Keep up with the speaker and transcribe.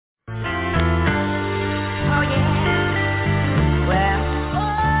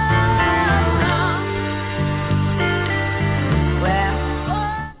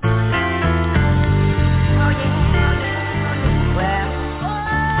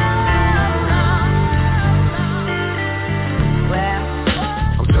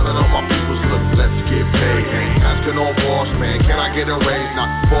I get a raise?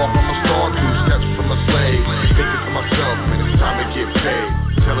 Not far from a star, 2 steps from a slave. Thinking to myself, man, it's time to get paid.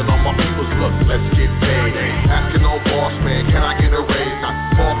 Telling all my peoples, look, let's get paid. Asking old boss, man, can I get a raise? Not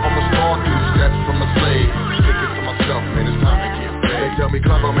far from a star, 2 steps from a slave. Thinking to myself, man, it's time to get paid. They tell me,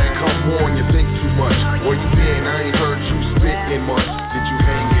 clever man, come on, you think too much. Where you been? I ain't heard you spit in much. Did you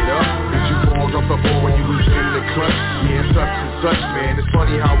hang it up? Did you fall off the ball when you was in the clutch? Yeah, such and such, man. It's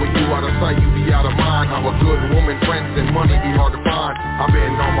funny how when you out of sight, you be out of mind. How a good woman, friends, and money be hard to find. I've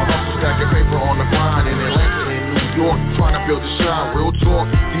been on my hustle, stacking paper on the grind in Atlanta and New York, trying to build a shine. Real talk,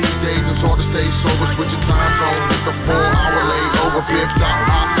 these days it's hard to stay sober, switching time zones with the 4-hour layover. Flipped out,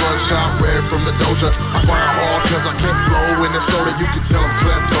 hot bloodshot, red from the doja. I grind hard cause I can't flow in the soda. You can tell I'm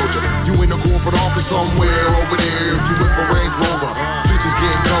Clem told you. You in the corporate office somewhere over there. If you with a Range Rover, this is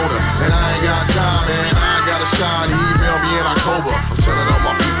getting colder, and I ain't got time, man. I gotta shine. Email me in October. I'm telling all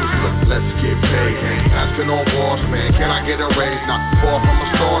my people, look, let's get paid. Asking all boss, man, can I get a raise? Not far from a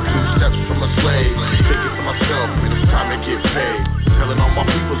star, 2 steps from a slave. Thinking to myself, man, it's time to get paid. Telling all my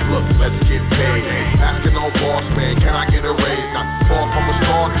people, look, let's get paid. Asking all boss, man, can I get a raise? Not far from a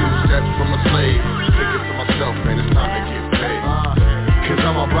star, 2 steps from a slave. Thinking to myself, man, it's time to get paid. Cause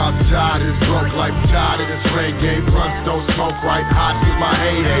I'm about tired of this broke life, tired of this reggae. Blunts don't smoke right, hot is my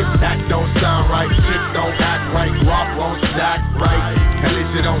heyday. Act don't sound right, shit don't act right, guap won't stack right. At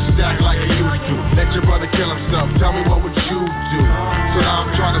least it don't stack like it used to. Let your brother kill himself, tell me what would you do? So now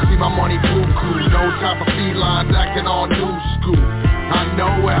I'm trying to see my money boo-coo. No time for felines acting all new school. I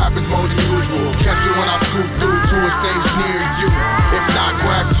know what happens more than usual. Catch you when I scoop through to a stage near you. If not,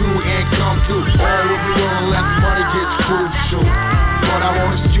 grab 2 and come through. All will be on unless money gets crucial. But I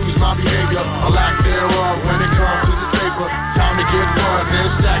won't excuse my behavior, a lack thereof when it comes to the paper. Time to get fun, then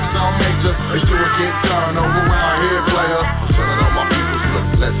stack some major. Let's do it, get done, over around here, player. I'm telling all my people, look,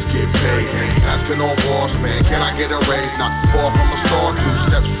 let's get paid. Asking all boss, man, can I get a raise? Not far from a star, 2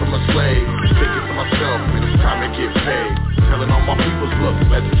 steps from a slave. Thinking to myself, man, it's time to get paid. Telling all my people, look,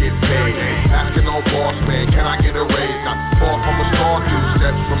 let's get paid. Asking all boss, man, can I get a raise? Not far from a star, 2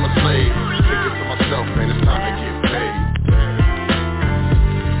 steps from a slave. Thinking to myself, man, it's time to get paid.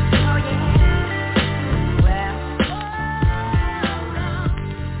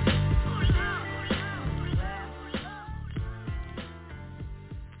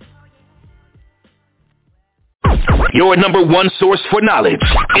 Your number 1 source for knowledge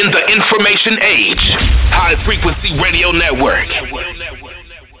in the information age. High Frequency Radio Network.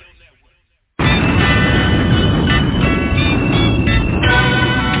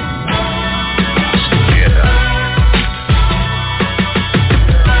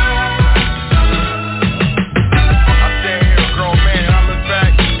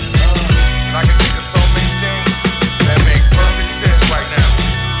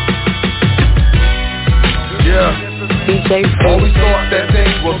 Always thought that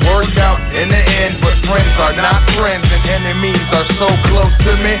things would work out in the end, but friends are not friends and enemies are so close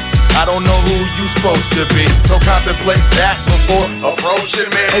to me. I don't know who you supposed to be, so contemplate that before approaching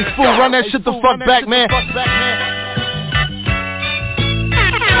me. Hey fool, run that shit the fuck back, man.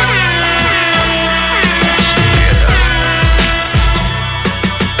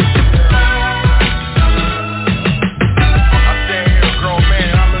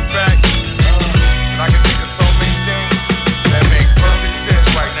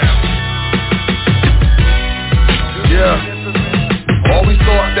 Always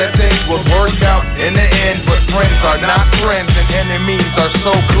thought that things would work out in the end, but friends are not friends and enemies are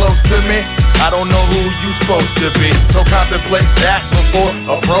so close to me. I don't know who you supposed to be, so contemplate that before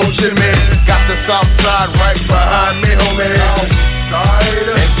approaching me. Got the south side right behind me, homie.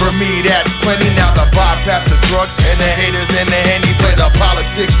 And for me that's plenty. Now to bypass the drugs and the haters and the handy, play the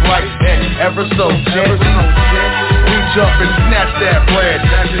politics right and ever so gently. Reach up and snatch that bread,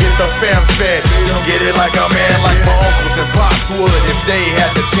 get the fam fed, get it like a man, like my uncles and pops would if they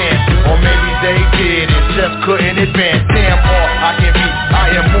had the chance, or maybe they did and just couldn't advance. Damn, all I can be, I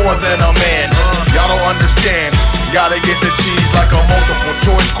am more than a man. Y'all don't understand, gotta get the cheese like a multiple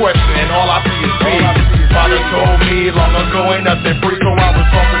choice question, and all I see is B. Father told me long ago ain't nothing free, so I was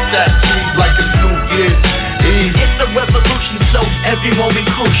bumping that cheese like it's New Year's Eve. It's a revolution, so every moment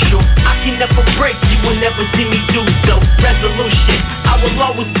crucial. I can never break, you will never see me do so. Resolution, I will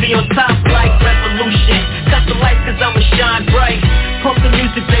always be on top like revolution. Cut the lights cause I'ma shine bright. Pump the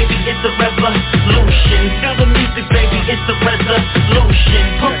music, baby, it's a revolution. Feel the music, baby, it's a resolution.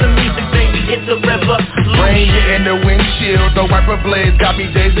 Pump the music, baby, it's a revolution. Rain in the windshield, the wiper blades got me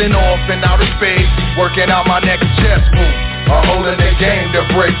dazing off in outer space, working out my next chest move. a hole in the game to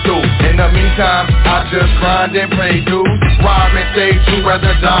break through. In the meantime, I just grind and pay dues. Rhyme and stay true,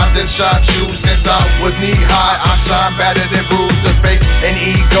 rather die than shot you. Since I was knee high, I shine better than bruise. The fake and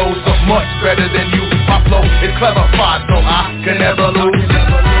ego so much better than you. My flow is clever fine, so I can never lose.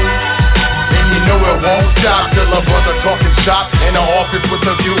 And you know it won't stop till a brother talking shop in the office with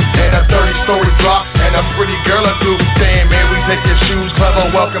a view and a 30-story drop and a pretty girl or two saying, man, we take your shoes,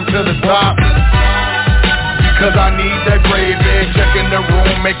 clever, welcome to the top. Cause I need that gravy, checking the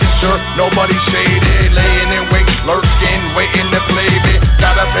room, making sure nobody's shaded, laying in wait, lurking, waiting to play me.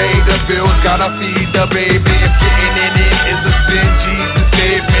 Gotta pay the bills, gotta feed the baby. If getting in it is a sin, Jesus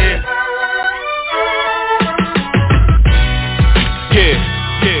save me. Yeah,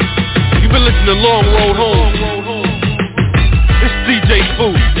 you've been listening to Long Road Home. It's DJ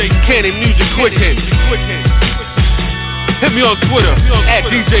Fu, Cannon Music Quick Hit. Hit me on Twitter, at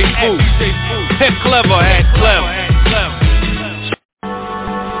DJ Fu. Hit Clever, at Clever.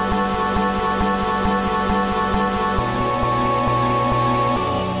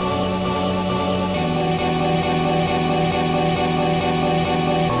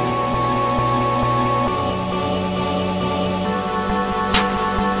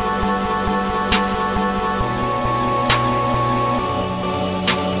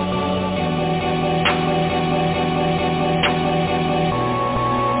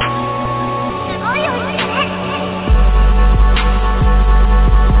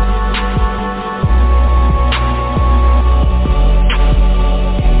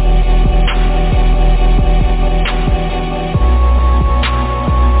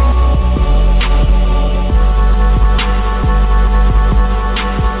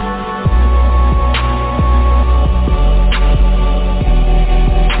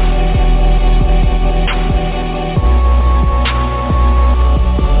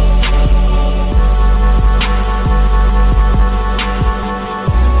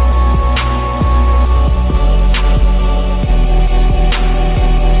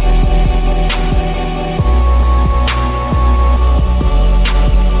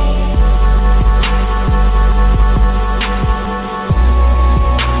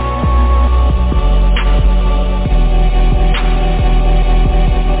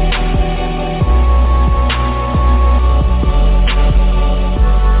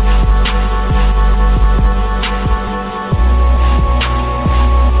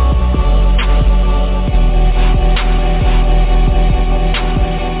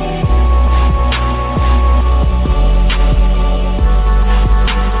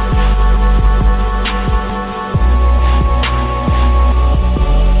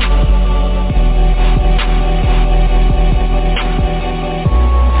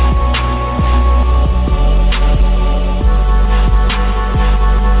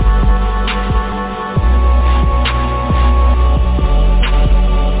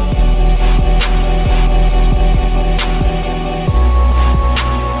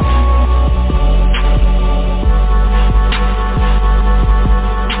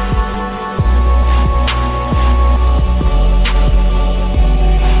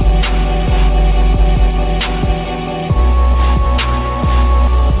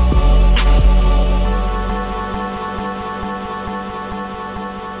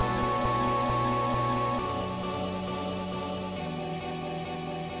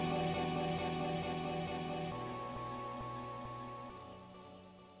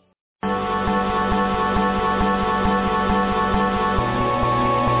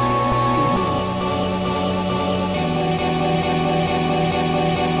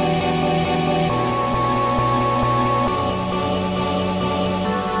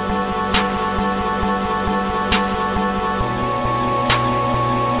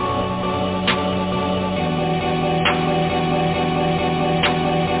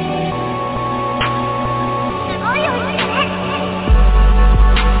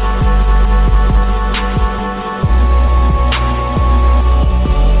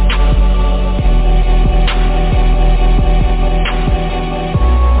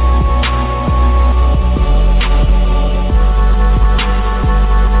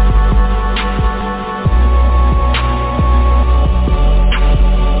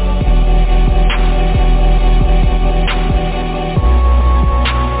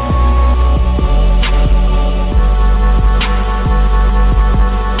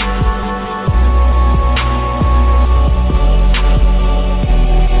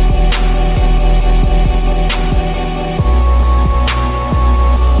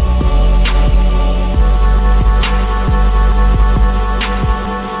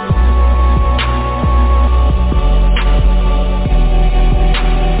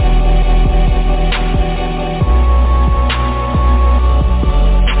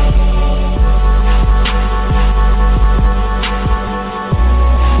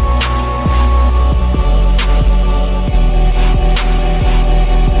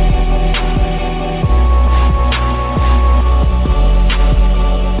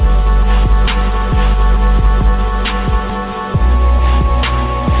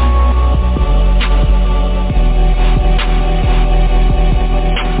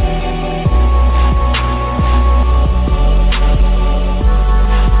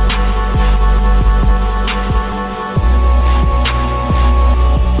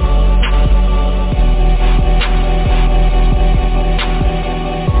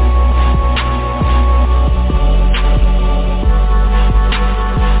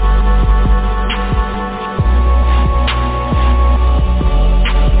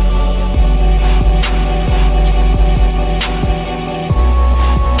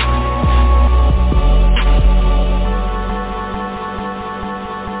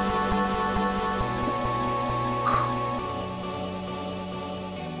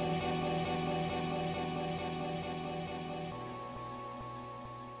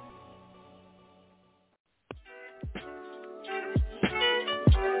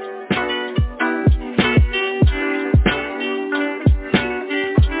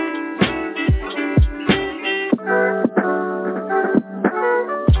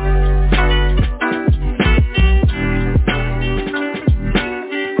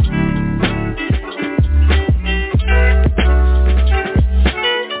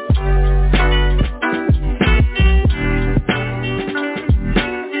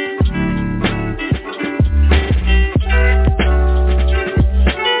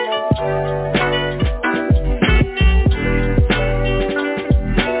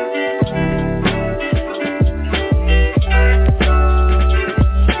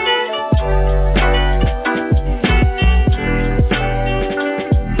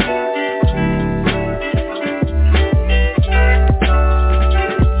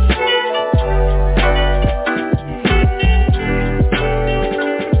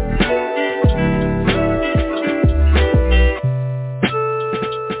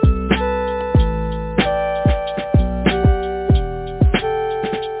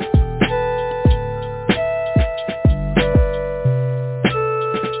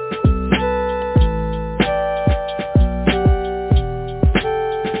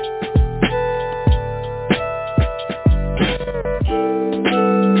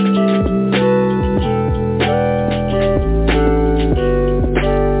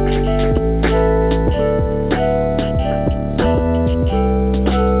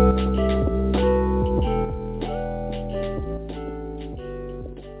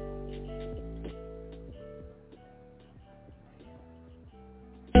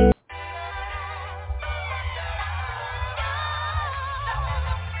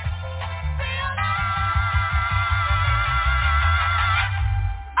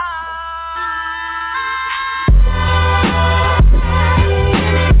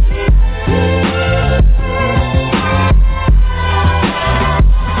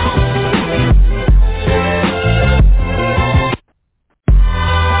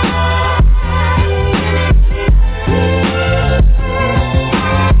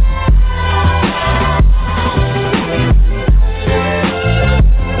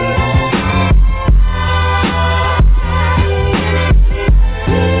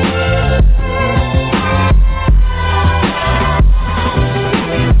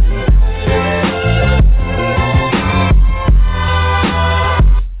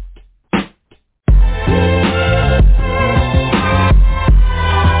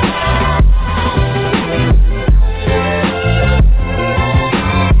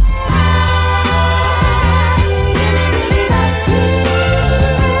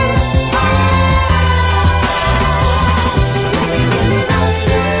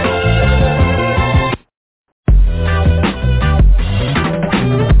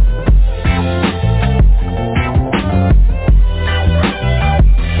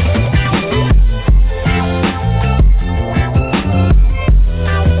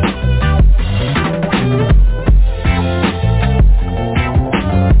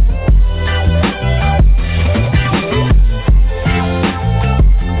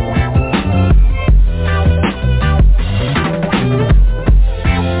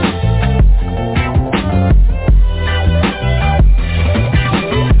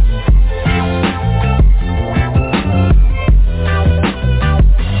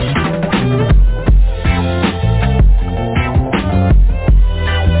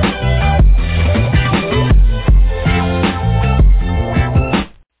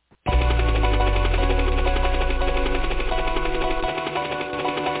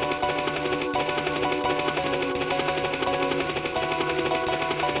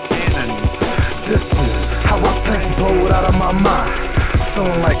 my mind,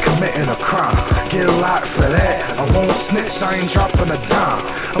 feeling like committing a crime. Get a lot for that, I won't snitch, I ain't dropping a dime.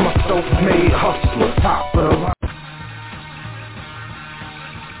 I'm a self-made hustler, top of the line.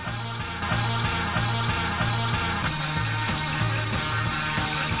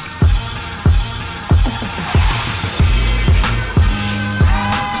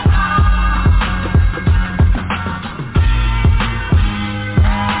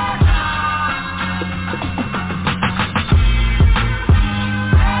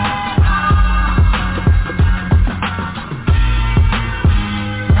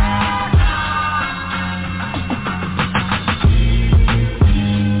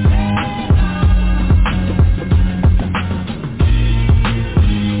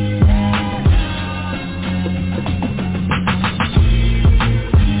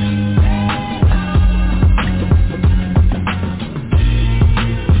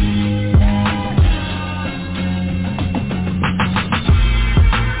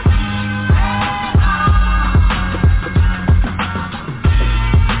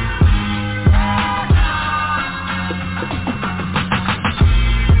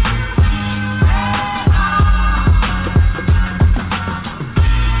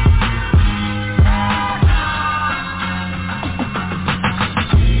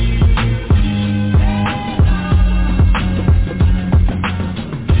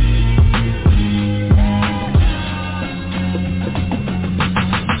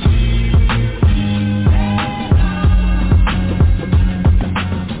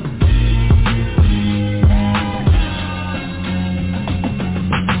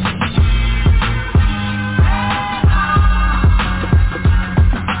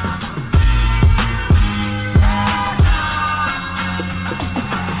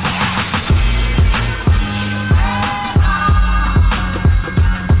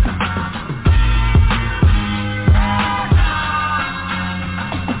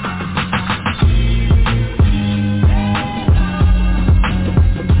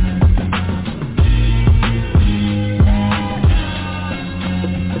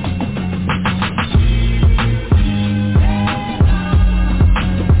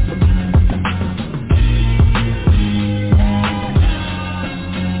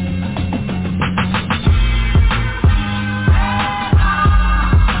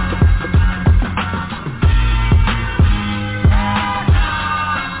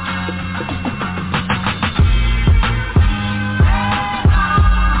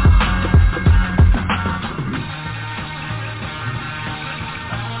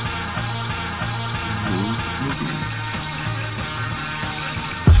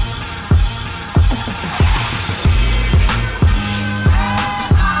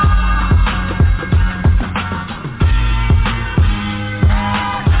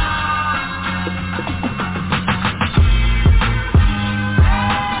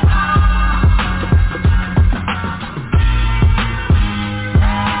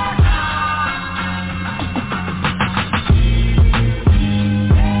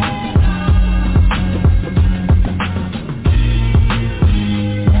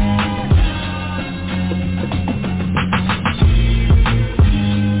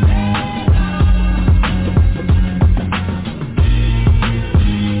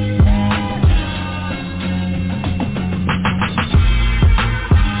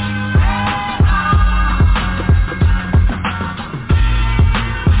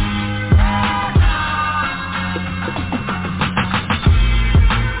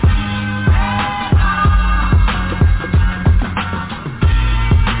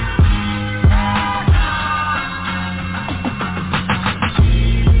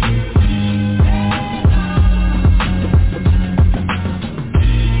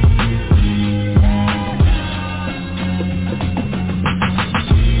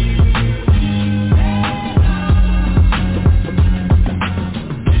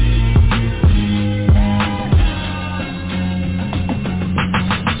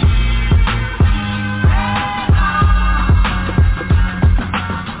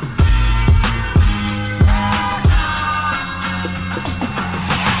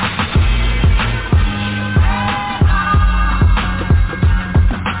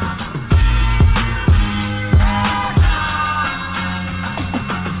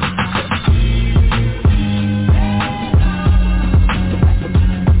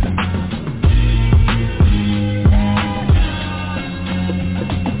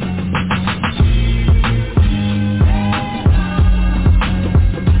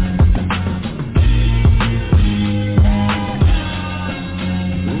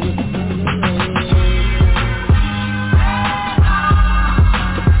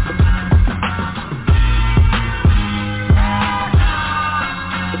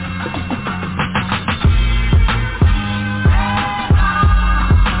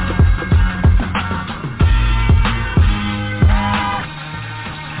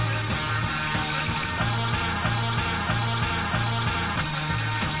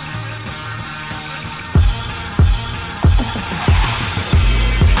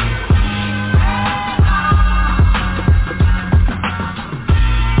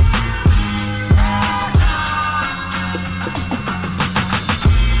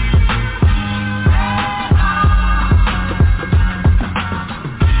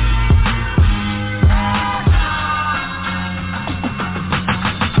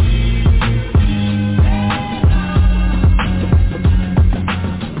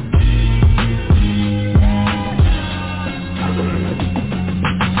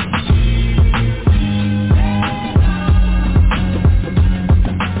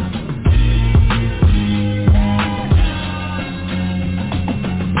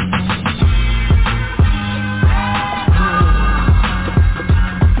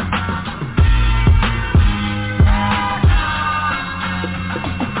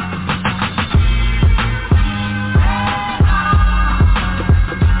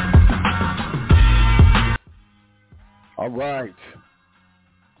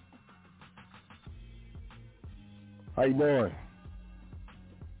 How you doing?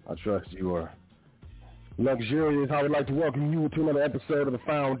 I trust you are luxurious. I would like to welcome you to another episode of The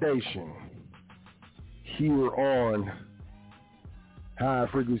Foundation here on High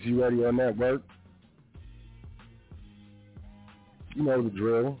Frequency Radio Network. You know the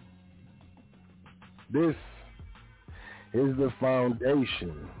drill. This is The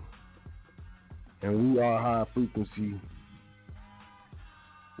Foundation, and we are High Frequency.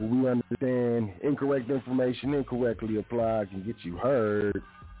 We understand incorrect information incorrectly applied can get you heard.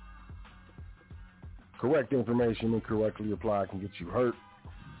 Correct information incorrectly applied can get you hurt.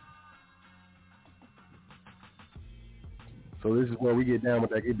 So this is where we get down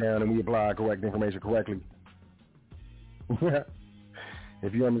with that get down and we apply correct information correctly.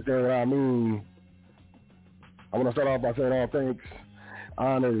 If you understand what I mean, I want to start off by saying all thanks,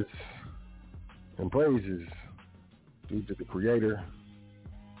 honors, and praises due to the Creator,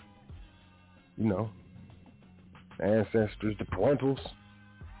 you know, ancestors, the parentals,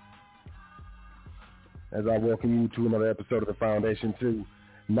 as I welcome you to another episode of The Foundation 2.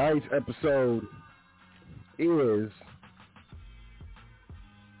 Tonight's episode is,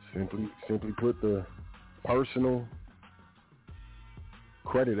 simply put, the personal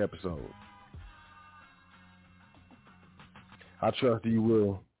credit episode. I trust you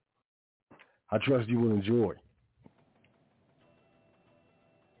will enjoy.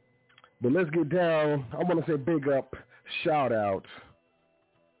 But let's get down. I want to say big up, shout out,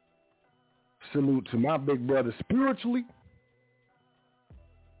 salute to my big brother spiritually,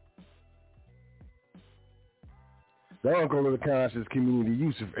 the uncle of the conscious community,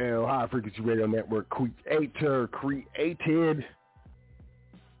 Yusuf L, High Frequency Radio Network creator, created,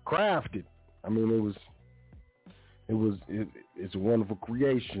 crafted. I mean, it's a wonderful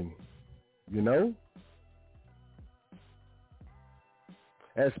creation, you know?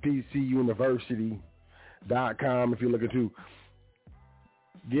 SPCUniversity.com if you're looking to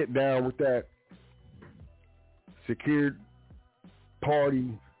get down with that secured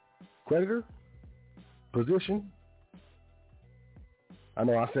party creditor position. I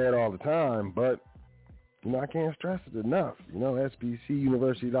know I say it all the time, but you know I can't stress it enough. You know,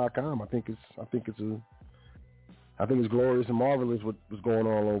 SPCUniversity.com. I think it's glorious and marvelous what's going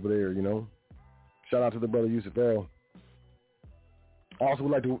on over there. You know, shout out to the brother Yusuf L. I also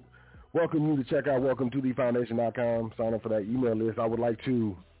would like to welcome you to check out welcometothefoundation.com. Sign up for that email list. I would like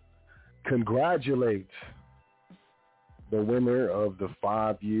to congratulate the winner of the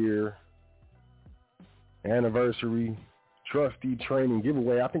 5-year anniversary trustee training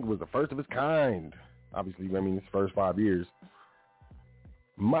giveaway. I think it was the first of its kind. Obviously, I mean, it's the first 5 years.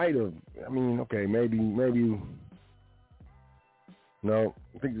 Might have, I mean, okay, maybe, no,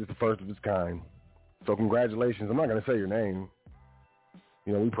 I think it's the first of its kind. So congratulations. I'm not going to say your name.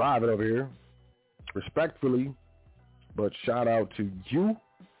 You know, we private over here, respectfully, but shout out to you.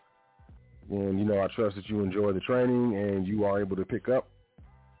 And, you know, I trust that you enjoy the training and you are able to pick up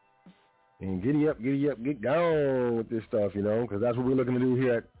and get going with this stuff, you know, because that's what we're looking to do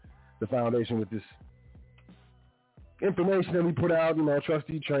here at the Foundation with this information that we put out, you know,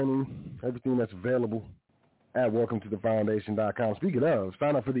 trustee training, everything that's available at welcometothefoundation.com. Speaking of,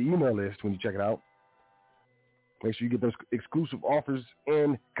 sign up for the email list when you check it out. Make sure you get those exclusive offers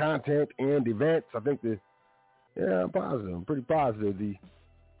and content and events. I think I'm positive. I'm pretty positive. The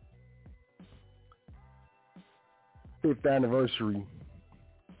 5th anniversary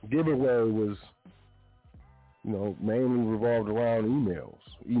giveaway was, you know, mainly revolved around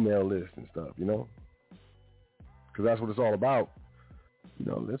email lists and stuff, you know, because that's what it's all about. You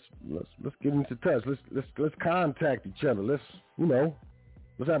know, let's get into touch. Let's contact each other. Let's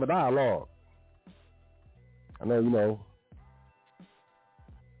have a dialogue. I know, you know,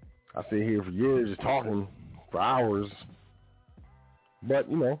 I sit here for years just talking for hours, but,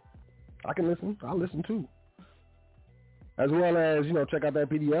 you know, I can listen. I'll listen too. As well as, you know, check out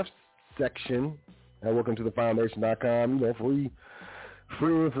that PDF section at welcometothefoundation.com, you know,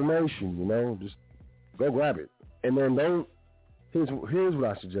 free information, you know, just go grab it. And then here's what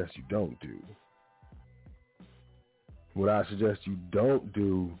I suggest you don't do. What I suggest you don't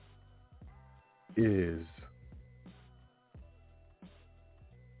do is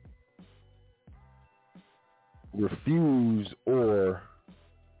refuse or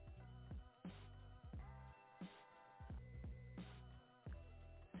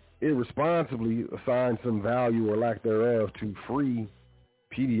irresponsibly assign some value or lack thereof to free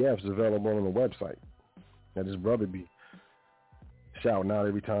PDFs available on the website. That his brother be shouting out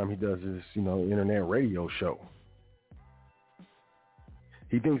every time he does his, you know, internet radio show.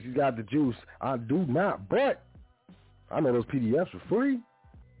 He thinks he's got the juice. I do not, but I know those PDFs are free.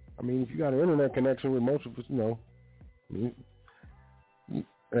 I mean, if you got an internet connection with most of us, you know,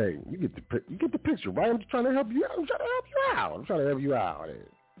 Hey, you get the picture, right? I'm just trying to help you out.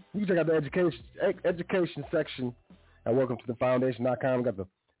 You can check out the education section at welcometothefoundation.com. We got the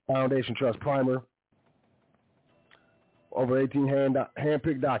Foundation Trust Primer. Over 18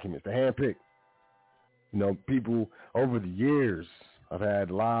 hand-picked documents. The hand-picked. You know, people over the years, I've had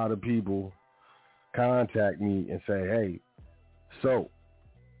a lot of people contact me and say, hey, so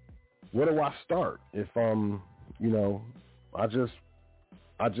where do I start if I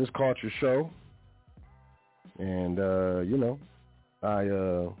just caught your show and I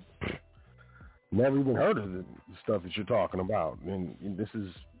never even heard of the stuff that you're talking about, and this is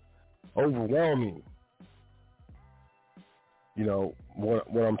overwhelming,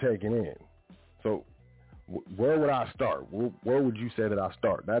 what I'm taking in. So where would I start? Where would you say that I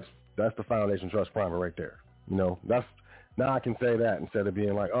start? That's the Foundation Trust Primer right there. Now I can say that instead of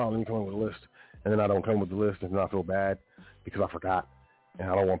being like, oh, let me come up with a list, and then I don't come with the list, and then I feel bad because I forgot, and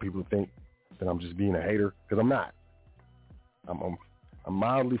I don't want people to think that I'm just being a hater, because I'm not. I'm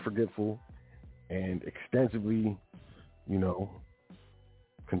mildly forgetful and extensively,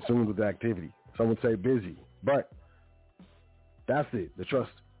 consumed with activity. Some would say busy, but that's it. The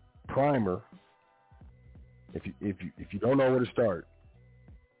Trust Primer. If you don't know where to start,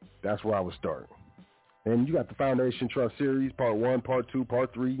 that's where I would start. And you got the Foundation Trust series, part 1, part 2,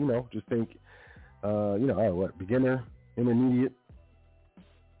 part 3. Just think, beginner, intermediate,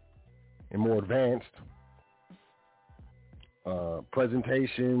 and more advanced.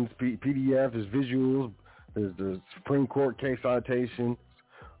 Presentations, PDF, there's visuals, there's the Supreme Court case citations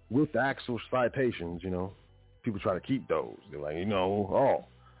with actual citations. People try to keep those. They're like,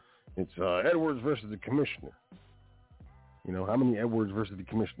 it's Edwards versus the commissioner. How many Edwards versus the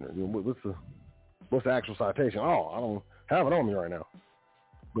commissioner? What's the actual citation? Oh, I don't have it on me right now.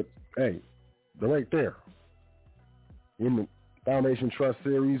 But hey, they're right there. In the Foundation Trust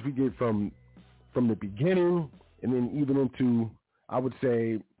series, we get from the beginning and then even into, I would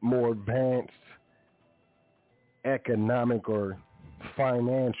say, more advanced economic or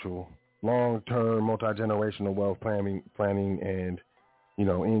financial, long-term, multi-generational wealth planning and,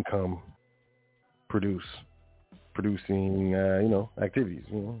 income producing, activities,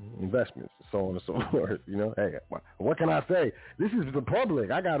 investments, so on and so forth. Hey, what can I say? This is the public.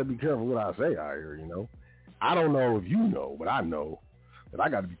 I got to be careful what I say out here, I don't know if you know, but I know that I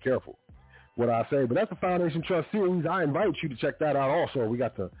got to be careful what I say. But that's the Foundation Trust series. I invite you to check that out also. We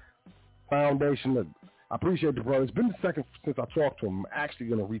got the Foundation. I appreciate the brother. It's been a second since I talked to him. I'm actually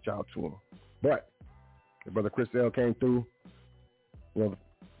going to reach out to him. But the brother Chris L came through.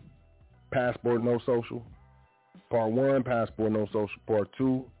 Passport No Social. Part 1, Passport No Social. Part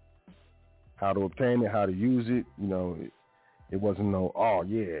 2, how to obtain it, how to use it. It wasn't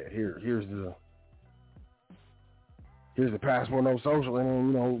here's the Passport No Social,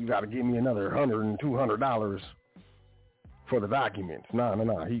 and then, you got to give me another $100 and $200 for the documents. No.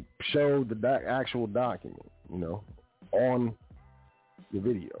 He showed the actual document, on the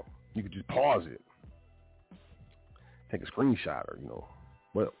video. You could just pause it, take a screenshot or,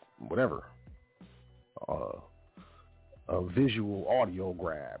 whatever. A visual audio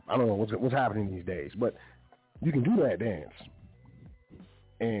grab. I don't know what's happening these days, but you can do that dance.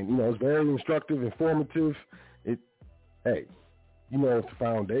 And, it's very instructive, informative. If the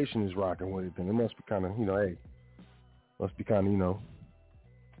Foundation is rocking with it, then it must be kind of,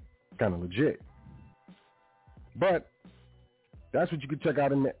 kind of legit. But that's what you can check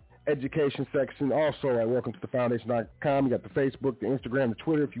out in the education section. Also at welcometothefoundation.com. You got the Facebook, the Instagram, the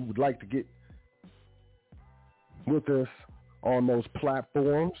Twitter, if you would like to get with us on those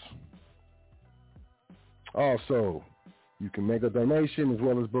platforms. Also, you can make a donation as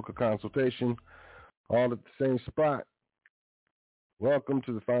well as book a consultation, all at the same spot. Welcome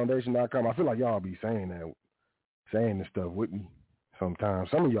to the foundation.com. I feel like y'all be saying this stuff with me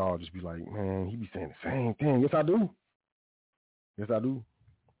sometimes. Some of y'all just be like, man, he be saying the same thing. Yes, I do.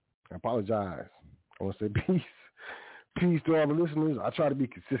 I apologize. I want to say peace. Peace to all the listeners. I try to be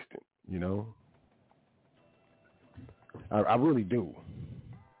consistent, I really do.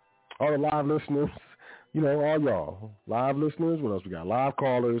 All the live listeners, all y'all. Live listeners, what else we got? Live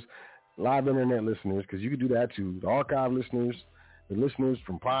callers, live internet listeners, because you can do that too. The archive listeners, the listeners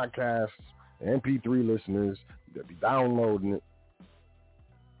from podcasts, the MP3 listeners that be downloading it.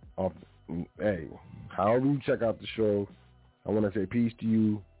 Hey, however you check out the show, I want to say peace to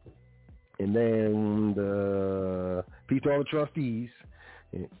you. And then the peace to all the trustees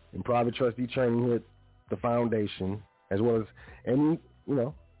and private trustee training here at the Foundation, as well as anyone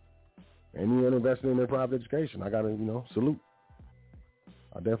investing in their private education. I got to, salute.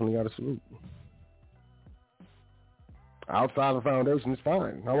 I definitely got to salute. outside of the foundation is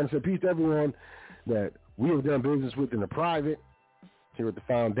fine. I want to say peace to everyone that we have done business with in the private, here at the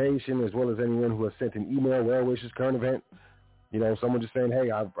foundation, as well as anyone who has sent an email, well wishes, current event. You know, someone just saying, hey,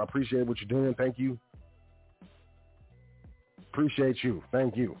 I appreciate what you're doing. Thank you. Appreciate you.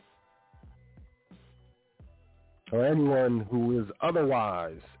 Thank you. Or anyone who is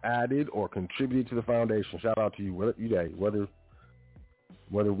otherwise added or contributed to the foundation, shout out to you, whether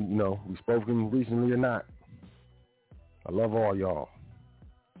we've spoken recently or not. I love all y'all.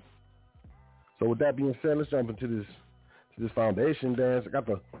 So with that being said, let's jump into this foundation dance. We got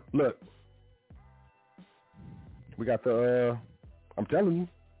the I'm telling you,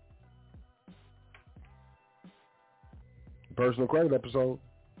 personal credit episode.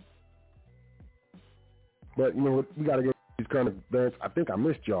 But you know what? We got to get these current events. I think I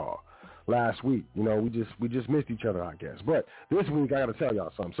missed y'all last week. You know, we just missed each other, I guess. But this week I got to tell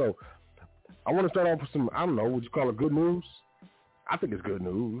y'all something. So I want to start off with some, I don't know, would you call it good news? I think it's good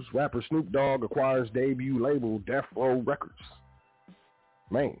news. Rapper Snoop Dogg acquires debut label Death Row Records.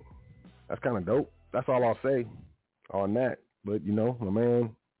 Man, that's kind of dope. That's all I'll say on that. But you know, my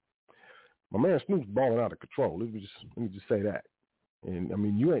man Snoop's balling out of control. Let me just say that. And I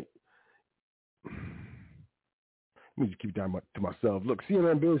mean, let me just keep that to myself. Look,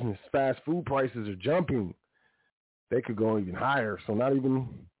 CNN Business, fast food prices are jumping. They could go even higher. So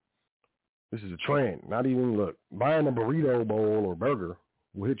this is a trend. Buying a burrito bowl or burger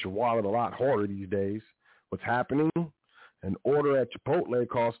will hit your wallet a lot harder these days. What's happening? An order at Chipotle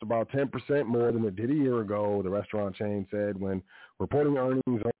cost about 10% more than it did a year ago, the restaurant chain said when reporting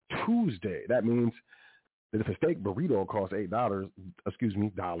earnings on Tuesday. That means that if a steak burrito costs $8,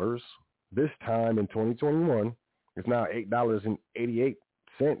 this time in 2021, it's now $8.88.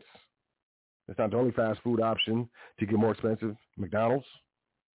 It's not the only fast food option to get more expensive. McDonald's,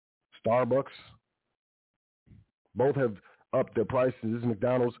 Starbucks, both have upped their prices.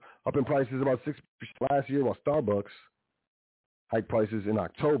 McDonald's up in prices about 6% last year, while Starbucks hiked prices in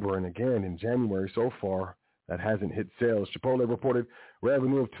October and again in January. So far, that hasn't hit sales. Chipotle reported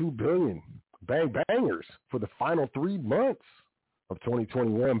revenue of $2 billion, bangers for the final 3 months of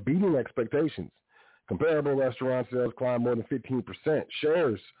 2021, beating expectations. Comparable restaurant sales climbed more than 15%.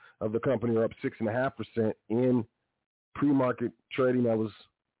 Shares of the company are up 6.5% in pre-market trading. That was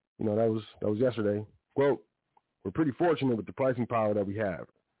yesterday. Quote, we're pretty fortunate with the pricing power that we have.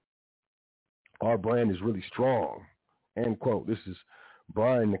 Our brand is really strong. End quote. This is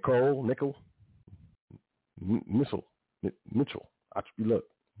Brian Mitchell. Look,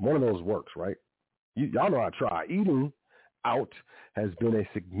 one of those works, right? Y'all know I try. Eating out has been a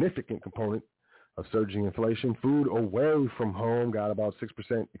significant component of surging inflation. Food away from home got about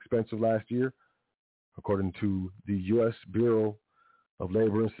 6% expensive last year, according to the U.S. Bureau of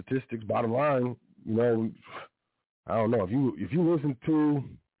Labor and Statistics. Bottom line, you know, I don't know. If you listen to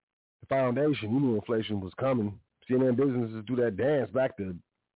the foundation, you knew inflation was coming. CNN businesses do that dance back to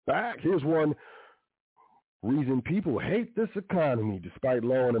back. Here's one reason people hate this economy, despite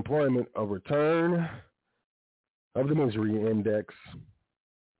low unemployment: a return of the misery index.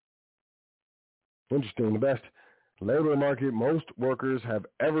 Interesting. The best labor market most workers have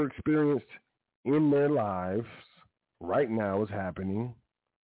ever experienced in their lives right now is happening.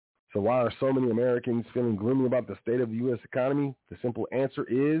 So why are so many Americans feeling gloomy about the state of the U.S. economy? The simple answer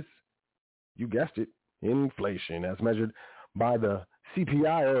is, you guessed it, inflation, as measured by the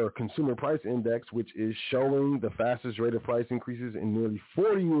CPI, or Consumer Price Index, which is showing the fastest rate of price increases in nearly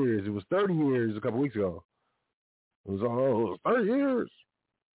 40 years. It was 30 years a couple weeks ago. It was 30 years.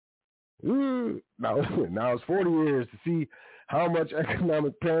 Now it's 40 years. To see how much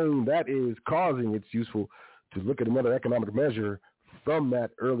economic pain that is causing, it's useful to look at another economic measure from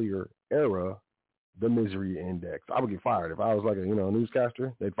that earlier era, the misery index. I would get fired if I was like a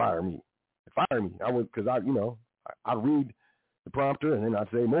newscaster. They'd fire me. I would, because I'd read the prompter and then I'd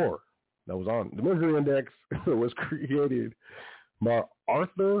say more. That was on the misery index. Was created by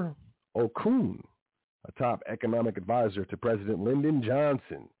Arthur Okun, a top economic advisor to President Lyndon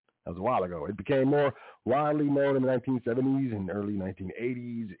Johnson. That was a while ago. It became more widely known in the 1970s and early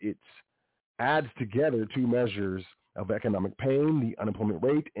 1980s. It adds together two measures of economic pain, the unemployment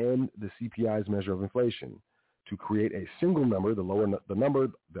rate and the CPI's measure of inflation, to create a single number. The lower the number,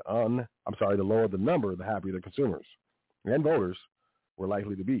 the lower the number, the happier the consumers and voters were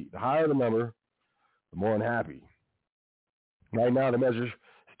likely to be. The higher the number, the more unhappy. Right now, the measure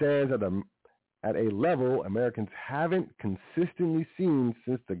stands at a level Americans haven't consistently seen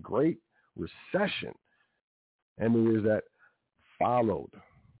since the Great Recession and the years that followed.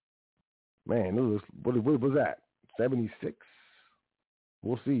 Man, what was that? 76?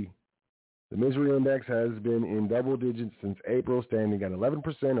 We'll see. The misery index has been in double digits since April, standing at 11%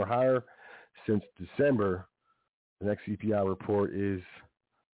 or higher since December. The next CPI report is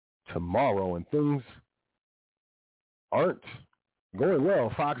tomorrow, and things aren't going well.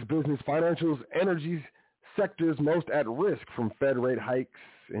 Fox Business Financial's energy sectors most at risk from Fed rate hikes,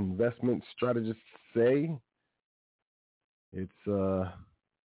 investment strategists say. It's a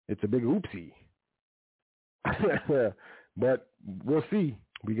big oopsie. But we'll see.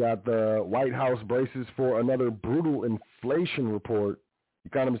 We got the White House braces for another brutal inflation report.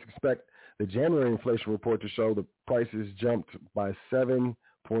 Economists expect the January inflation report to show the prices jumped by 7.3%.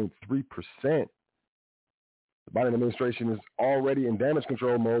 The Biden administration is already in damage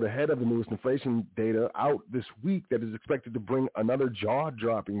control mode ahead of the newest inflation data out this week that is expected to bring another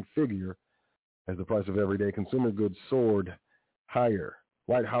jaw-dropping figure as the price of everyday consumer goods soared higher.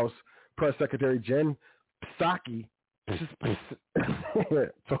 White House Press Secretary Jen Psaki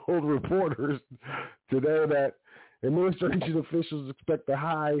told reporters today that administration officials expect a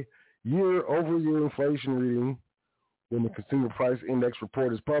high year-over-year inflation reading when the Consumer Price Index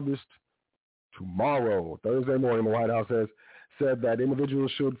report is published tomorrow. Thursday morning, the White House has said that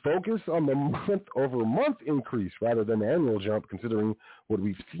individuals should focus on the month-over-month increase rather than the annual jump, considering what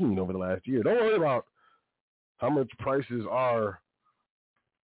we've seen over the last year. Don't worry about how much prices are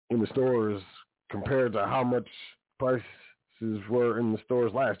in the stores compared to how much prices were in the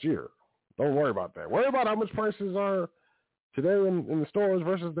stores last year. Don't worry about that. Worry about how much prices are today in the stores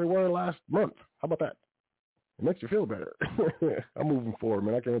versus they were last month. How about that? It makes you feel better. I'm moving forward,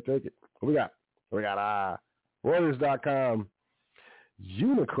 man. I can't take it. What we got? Reuters.com.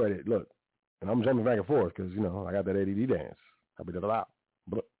 Unicredit. Look, and I'm jumping back and forth because, I got that ADD dance. I'll be out.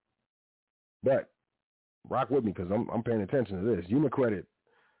 But rock with me because I'm paying attention to this. Unicredit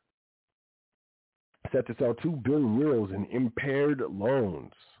set to sell 2 billion euros in impaired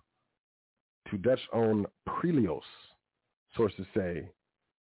loans to Dutch-owned Prelios, sources say.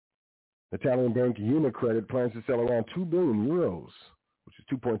 Italian bank Unicredit plans to sell around 2 billion euros, which is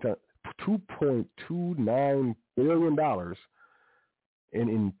 $2.29 billion in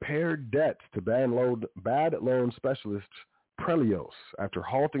impaired debts to bad loan specialist Prelios after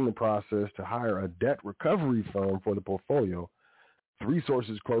halting the process to hire a debt recovery firm for the portfolio. 3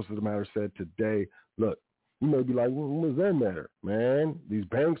 sources close to the matter said today, look, you may be like, well, what does that matter, man? These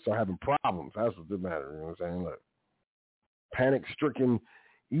banks are having problems. That's what does matter. You know what I'm saying? Look, panic-stricken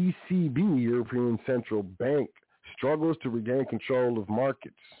ECB, European Central Bank, struggles to regain control of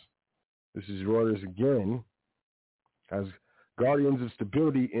markets. This is Reuters again. As guardians of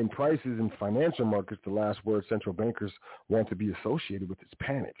stability in prices in financial markets, the last word central bankers want to be associated with is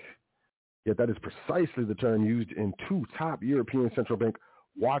panic. Yet that is precisely the term used in 2 top European central bank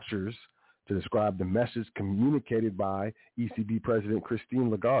watchers to describe the message communicated by ECB President Christine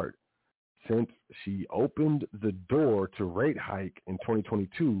Lagarde since she opened the door to rate hike in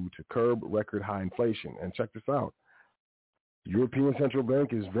 2022 to curb record high inflation. And check this out. The European Central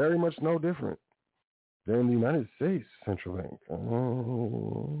Bank is very much no different than the United States Central Bank.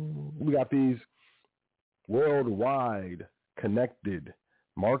 We got these worldwide connected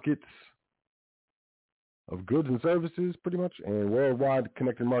markets of goods and services, pretty much, and worldwide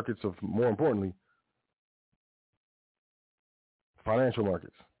connected markets of, more importantly, financial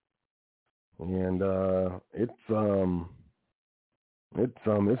markets. And it's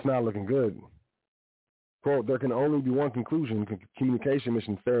not looking good. Quote, there can only be one conclusion. Communication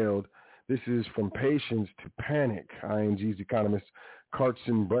mission failed. This is from patience to panic, ING's economist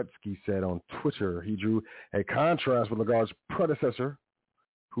Kartson Bretsky said on Twitter. He drew a contrast with Lagarde's predecessor,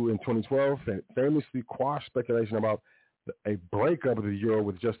 who in 2012 famously quashed speculation about a breakup of the euro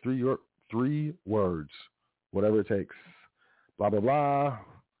with just three words, whatever it takes. Blah, blah, blah.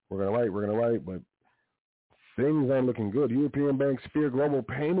 We're going to write, but things aren't looking good. European banks fear global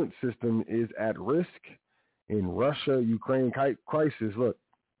payment system is at risk in Russia-Ukraine crisis. Look,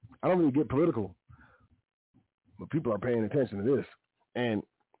 I don't really get political, but people are paying attention to this. And,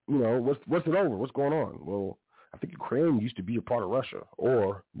 what's it over? What's going on? Well, I think Ukraine used to be a part of Russia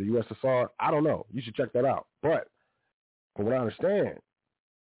or the USSR. I don't know. You should check that out. But from what I understand,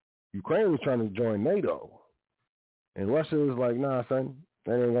 Ukraine was trying to join NATO. And Russia was like, nah, son,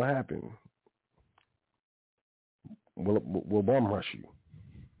 that ain't going to happen. We'll bomb rush you.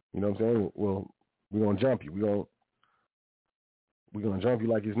 You know what I'm saying? We're going to jump you. We're going to jump you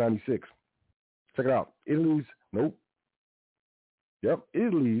like it's 96. Check it out. Italy's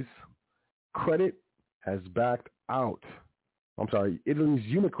credit has backed out. Italy's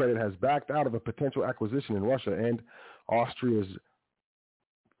Unicredit has backed out of a potential acquisition in Russia, and Austria's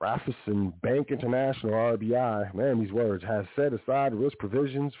Raiffeisen Bank International, RBI, man, these words, has set aside risk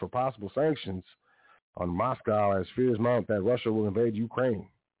provisions for possible sanctions on Moscow as fears mount that Russia will invade Ukraine.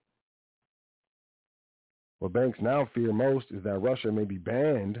 What banks now fear most is that Russia may be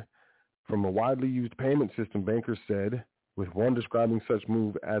banned from a widely used payment system, bankers said, with one describing such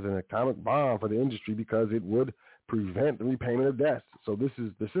move as an atomic bomb for the industry because it would prevent the repayment of debts. So this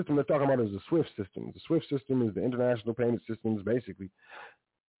is the system they're talking about is the SWIFT system. The SWIFT system is the international payment systems, basically.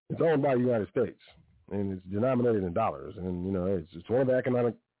 It's owned by the United States, and it's denominated in dollars. And, you know, it's one of the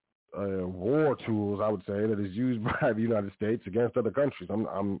economic war tools, I would say, that is used by the United States against other countries.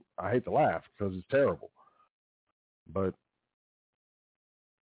 I hate to laugh because it's terrible. But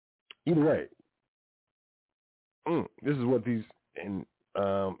either way, this is what these, and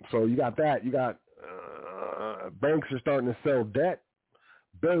so you got that. You got banks are starting to sell debt,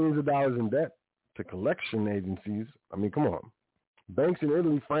 billions of dollars in debt to collection agencies. I mean, come on. Banks in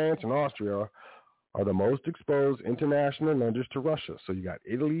Italy, France, and Austria are the most exposed international lenders to Russia. So you got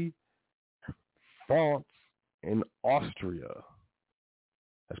Italy, France, and Austria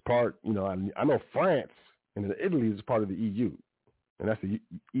as part, you know, I know France and Italy is part of the EU, and that's the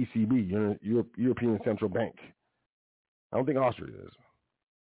ECB, European Central Bank. I don't think Austria is.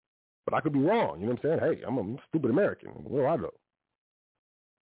 But I could be wrong, you know what I'm saying? Hey, I'm a stupid American. What do I know?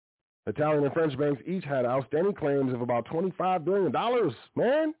 Italian and French banks each had outstanding claims of about $25 billion,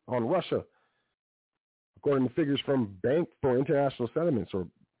 man, on Russia, according to figures from Bank for International Settlements, or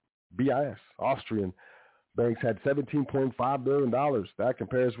BIS. Austrian banks had $17.5 billion. That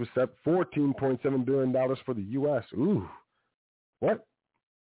compares with $14.7 billion for the U.S. Ooh, what?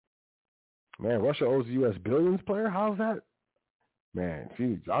 Man, Russia owes the U.S. billions, player? How's that? Man,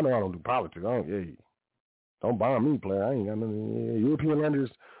 see, I know I don't do politics. Don't bomb me, player. I ain't got nothing. European lenders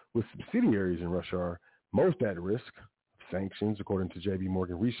with subsidiaries in Russia are most at risk of sanctions, according to J.B.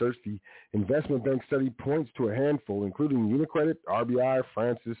 Morgan Research. The investment bank study points to a handful, including Unicredit, RBI,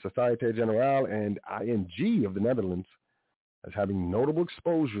 France's Societe Generale, and ING of the Netherlands, as having notable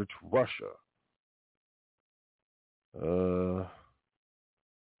exposure to Russia.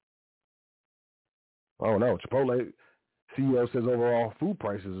 Oh no, Chipotle CEO says overall food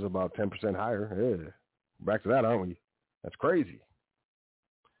prices is about 10% higher. Yeah, back to that, aren't we? That's crazy.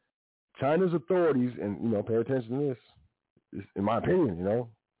 China's authorities, and, you know, pay attention to this, in my opinion, you know,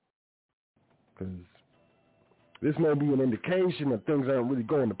 because this may be an indication that things aren't really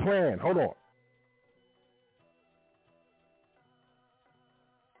going to plan. Hold on.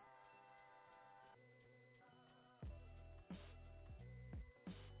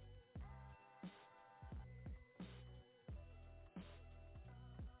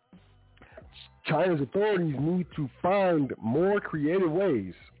 China's authorities need to find more creative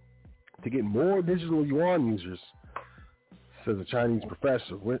ways to get more digital yuan users, says a Chinese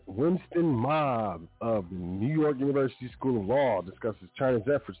professor. Winston Ma of the New York University School of Law discusses China's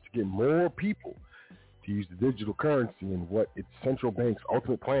efforts to get more people to use the digital currency and what its central bank's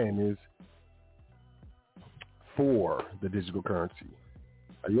ultimate plan is for the digital currency.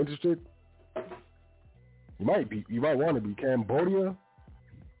 Are you interested? You might want to be. Cambodia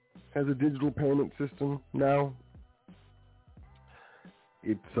has a digital payment system now.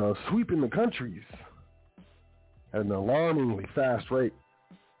 It's sweeping the countries at an alarmingly fast rate.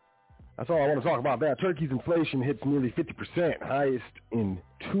 That's all I want to talk about that. Turkey's inflation hits nearly 50%, highest in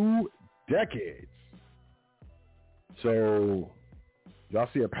 2 decades. So, y'all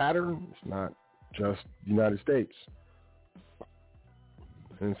see a pattern? It's not just the United States.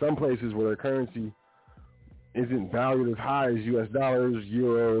 In some places where their currency isn't valued as high as U.S. dollars,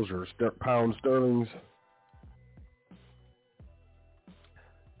 euros, or pound sterlings,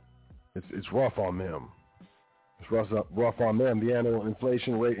 it's rough on them. It's rough on them. The annual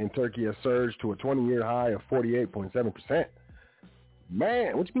inflation rate in Turkey has surged to a 20-year high of 48.7%.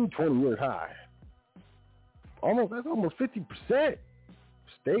 Man, what you mean 20-year high? That's almost 50%.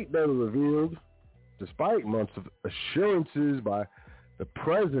 State data revealed, despite months of assurances by the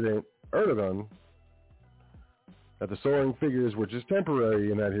President Erdogan that the soaring figures were just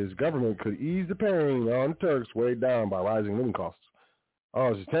temporary and that his government could ease the pain on Turks weighed down by rising living costs. Oh,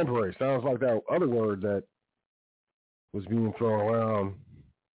 it's just temporary. Sounds like that other word that was being thrown around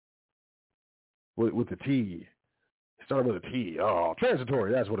with the T. It started with a T. Oh,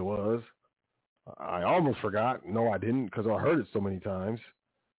 transitory. That's what it was. I almost forgot. No, I didn't, because I heard it so many times.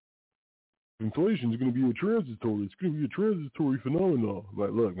 Inflation is going to be a transitory. It's going to be a transitory phenomenon.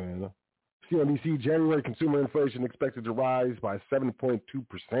 But look, man. CNBC January consumer inflation expected to rise by 7.2%,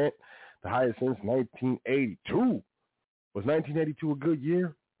 the highest since 1982. Was 1982 a good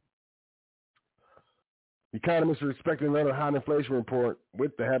year? Economists are expecting another hot inflation report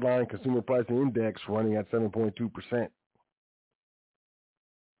with the headline Consumer Price Index running at 7.2%.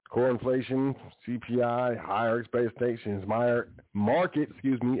 Core inflation, CPI, higher expectations.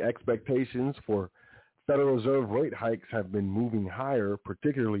 Expectations for Federal Reserve rate hikes have been moving higher,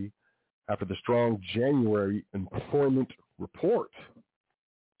 particularly after the strong January employment report,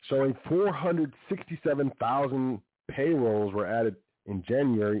 showing 467,000 payrolls were added in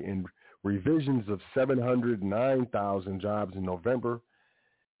January and revisions of 709,000 jobs in November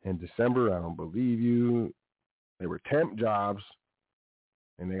and December. I don't believe you. They were temp jobs,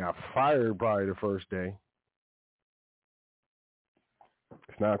 and they got fired probably the first day.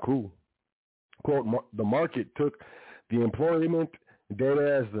 It's not cool. Quote, the market took the employment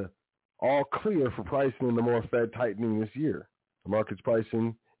data as the all clear for pricing in the more Fed tightening this year. The market's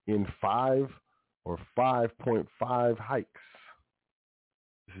pricing in 5 or 5.5 hikes.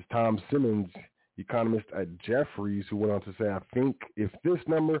 This is Tom Simmons, economist at Jefferies, who went on to say, I think if this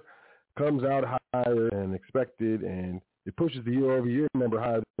number comes out higher than expected and it pushes the year-over-year number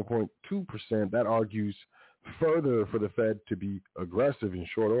higher than 0.2%, that argues further for the Fed to be aggressive in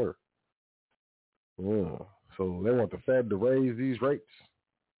short order. So they want the Fed to raise these rates.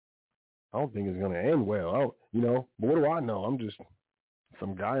 I don't think it's going to end well. But what do I know? I'm just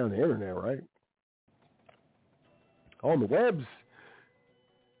some guy on the internet, right? On the webs.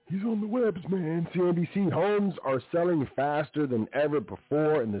 He's on the webs, man. CNBC, homes are selling faster than ever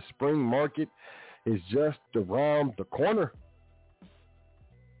before, and the spring market is just around the corner.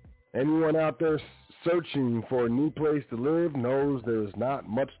 Anyone out there searching for a new place to live knows there's not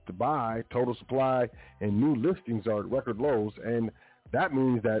much to buy. Total supply and new listings are at record lows, and that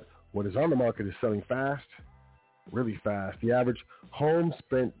means that what is on the market is selling fast, really fast. The average home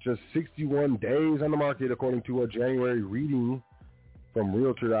spent just 61 days on the market, according to a January reading from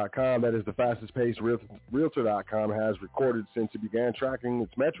Realtor.com. That is the fastest pace Realtor.com has recorded since it began tracking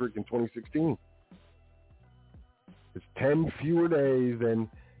its metric in 2016. It's 10 fewer days than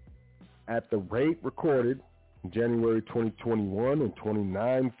at the rate recorded in January 2021 and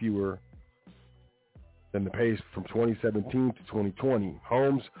 29 fewer than the pace from 2017 to 2020.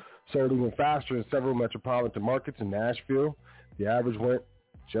 Homes sold even faster in several metropolitan markets. In Nashville, the average went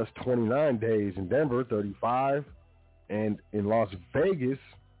just 29 days. In Denver, 35. And in Las Vegas,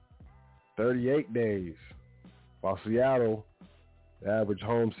 38 days. While Seattle, the average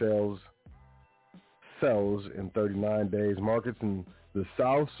home sells in 39 days. Markets in the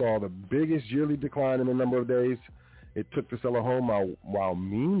South saw the biggest yearly decline in the number of days it took to sell a home, while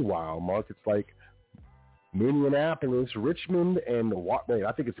meanwhile, markets like Minneapolis, Richmond, and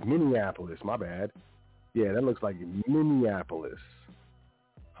I think it's Minneapolis, my bad. Yeah, that looks like Minneapolis.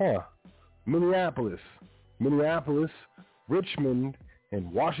 Minneapolis, Richmond,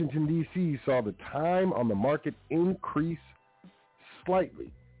 and Washington, D.C. saw the time on the market increase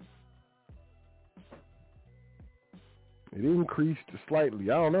slightly. It increased slightly.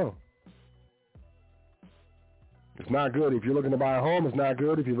 I don't know. It's not good. If you're looking to buy a home, it's not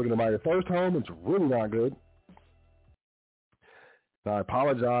good. If you're looking to buy your first home, it's really not good. Now, I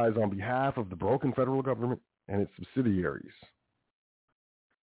apologize on behalf of the broken federal government and its subsidiaries.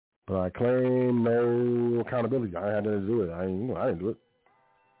 But I claim no accountability. I had nothing to do with it. I didn't do it.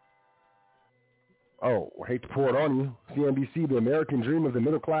 Oh, I hate to pour it on you. CNBC, the American dream of the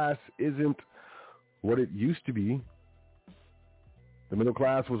middle class isn't what it used to be. The middle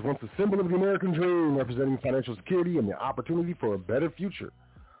class was once a symbol of the American dream, representing financial security and the opportunity for a better future.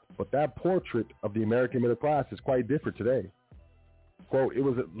 But that portrait of the American middle class is quite different today. Quote, it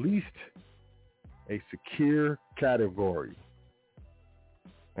was at least a secure category.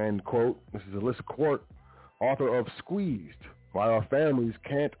 End quote. This is Alyssa Quart, author of Squeezed, Why Our Families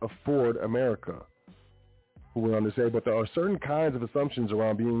Can't Afford America, who went on to say, but there are certain kinds of assumptions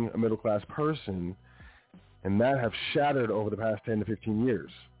around being a middle-class person, and that have shattered over the past 10 to 15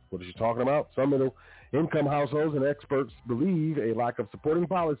 years. What is she talking about? Some middle-income households and experts believe a lack of supporting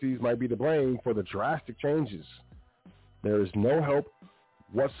policies might be to blame for the drastic changes. There is no help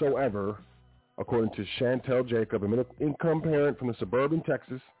whatsoever, according to Chantel Jacob, a middle-income parent from the suburban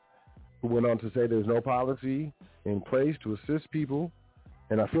Texas, who went on to say there's no policy in place to assist people,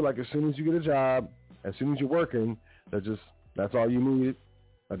 and I feel like as soon as you get a job, as soon as you're working, that's all you need,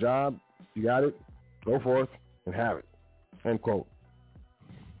 a job, you got it, go forth and have it, end quote.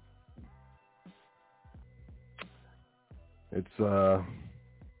 It's, the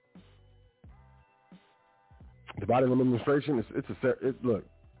Biden administration,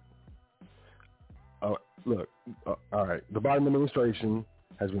 all right, the Biden administration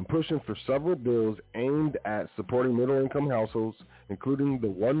has been pushing for several bills aimed at supporting middle-income households, including the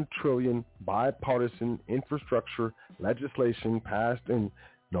 $1 trillion bipartisan infrastructure legislation passed in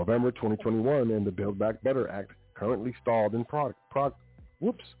November 2021 and the Build Back Better Act currently stalled in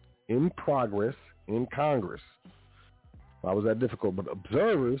progress in Congress. Why was that difficult? But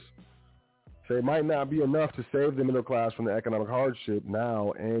observers say it might not be enough to save the middle class from the economic hardship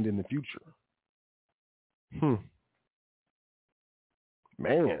now and in the future.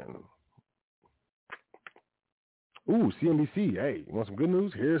 Man. Ooh, CNBC. Hey, you want some good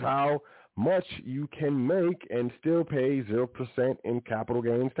news? Here's how much you can make and still pay 0% in capital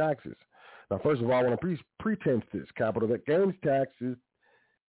gains taxes. Now, first of all, I want to pretense this. Capital gains taxes,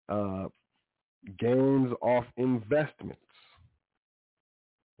 gains off investments.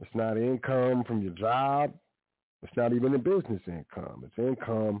 It's not income from your job. It's not even a business income. It's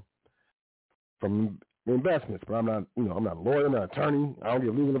income from investments. But I'm not a lawyer, I'm not an attorney. I don't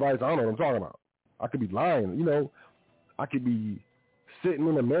give legal advice. I don't know what I'm talking about. I could be lying. I could be sitting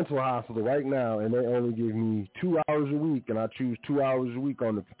in a mental hospital right now and they only give me 2 hours a week and I choose 2 hours a week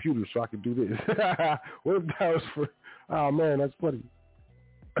on the computer so I could do this. What if that was for, oh man, that's funny.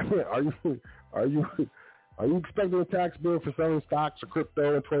 Are you expecting a tax bill for selling stocks or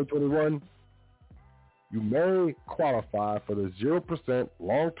crypto in 2021? You may qualify for the 0%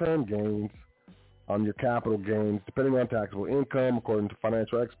 long-term gains on your capital gains, depending on taxable income, according to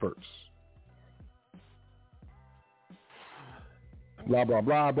financial experts. Blah, blah,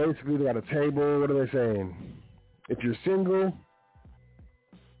 blah. Basically, they got a table. What are they saying? If you're single,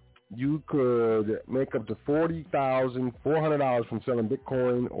 you could make up to $40,400 from selling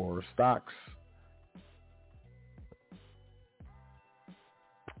Bitcoin or stocks.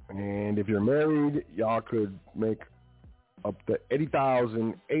 And if you're married, y'all could make up to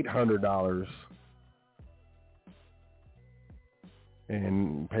 $80,800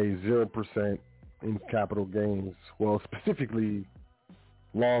 and pay 0% in capital gains. Well, specifically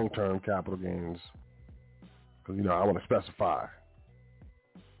long-term capital gains, because I want to specify.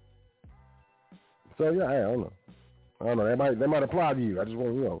 So yeah, I don't know. That might apply to you. I just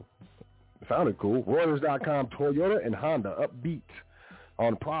want it sounded cool. Reuters.com: Toyota and Honda upbeat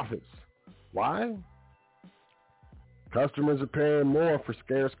on profits. Why? Customers are paying more for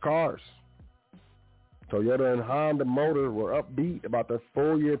scarce cars. Toyota and Honda Motor were upbeat about their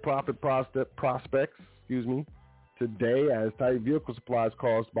full-year profit prospects, today, as tight vehicle supplies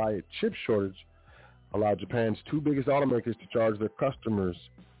caused by a chip shortage allowed Japan's two biggest automakers to charge their customers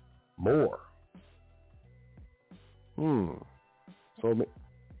more. So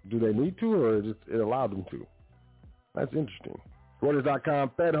do they need to, or just it allowed them to? That's interesting.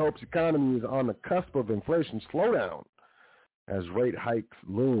 Reuters.com: Fed hopes economy is on the cusp of inflation slowdown as rate hikes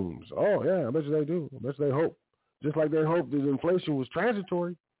looms. Oh, yeah, I bet you they do. I bet you they hope. Just like they hope that inflation was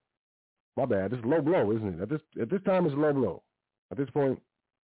transitory. My bad. This is low blow, isn't it? At this time, it's low blow. At this point,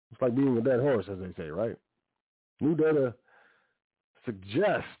 it's like beating a dead horse, as they say, right? New data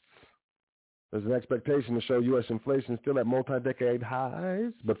suggests there's an expectation to show U.S. inflation still at multi-decade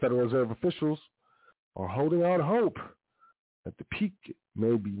highs, but Federal Reserve officials are holding out hope that the peak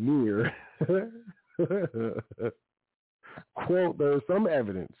may be near. Quote, there is some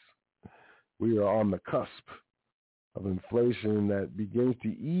evidence we are on the cusp of inflation that begins to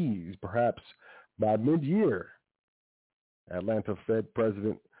ease, perhaps by mid-year. Atlanta Fed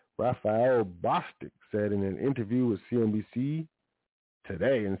President Raphael Bostic said in an interview with CNBC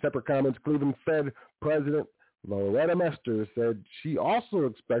today. In separate comments, Cleveland Fed President Loretta Mester said she also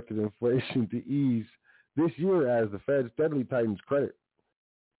expected inflation to ease this year as the Fed steadily tightens credit.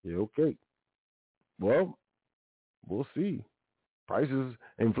 Yeah, okay. Well, we'll see. Prices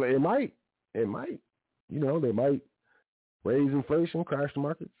inflate. It might. They might raise inflation, crash the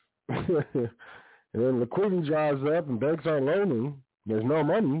markets. And then liquidity dries up and banks aren't loaning. There's no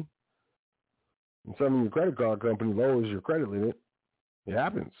money. And some of your credit card company lowers your credit limit. It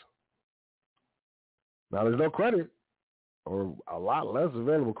happens. Now there's no credit or a lot less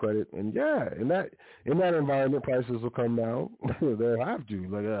available credit. And yeah, in that environment, prices will come down. They'll have to.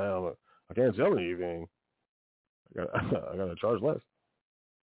 Like, I can't sell anything. I got to charge less.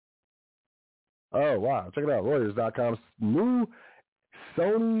 Oh, wow. Check it out. Reuters.com's new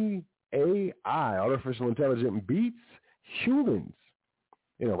Sony AI, artificial intelligence, beats humans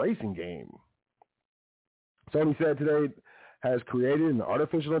in a racing game. Sony said today has created an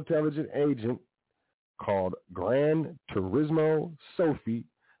artificial intelligence agent called Gran Turismo Sophie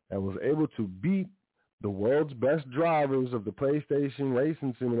that was able to beat the world's best drivers of the PlayStation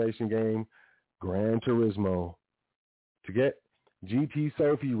racing simulation game, Gran Turismo. To get GT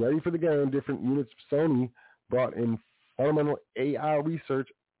Sophie ready for the game, different units of Sony brought in fundamental AI research,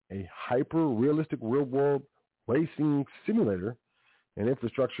 a hyper-realistic real-world racing simulator, and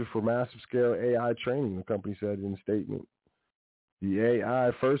infrastructure for massive-scale AI training, the company said in a statement. The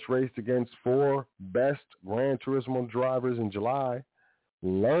AI first raced against 4 best Gran Turismo drivers in July,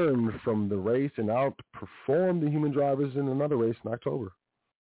 learned from the race, and outperformed the human drivers in another race in October.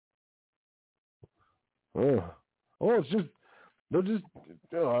 They're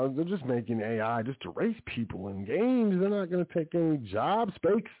just making AI just to race people in games. They're not going to take any jobs.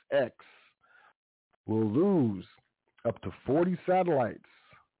 SpaceX will lose up to 40 satellites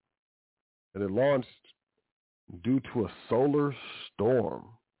that it launched due to a solar storm.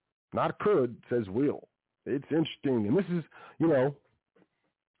 Not could, says will. It's interesting. And this is,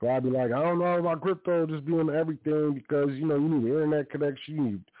 I'd be like, I don't know about crypto just being everything because, you need an internet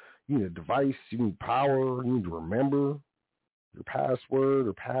connection, you need a device, you need power, you need to remember your password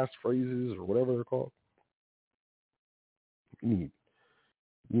or passphrases or whatever they're called. You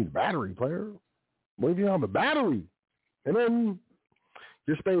need a battery, player. What if you don't have a battery? And then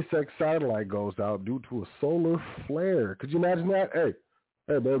your SpaceX satellite goes out due to a solar flare. Could you imagine that? Hey,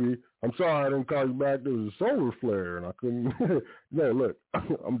 baby, I'm sorry I didn't call you back. There was a solar flare, and I couldn't. No, look,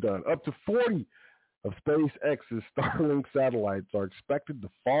 I'm done. Up to 40 of SpaceX's Starlink satellites are expected to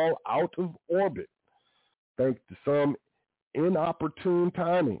fall out of orbit thanks to some inopportune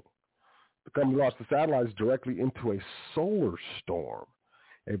timing. The company launched the satellites directly into a solar storm.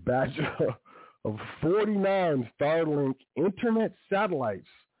 A batch of 49 Starlink internet satellites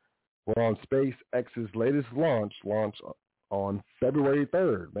were on SpaceX's latest launch on February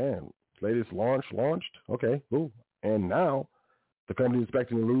 3rd. Man, latest launched. Okay, cool. And now the company is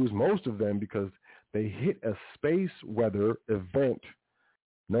expecting to lose most of them because they hit a space weather event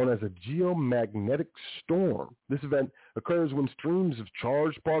known as a geomagnetic storm. This event occurs when streams of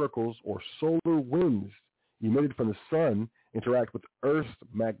charged particles or solar winds emitted from the sun interact with Earth's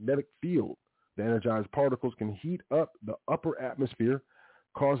magnetic field. The energized particles can heat up the upper atmosphere,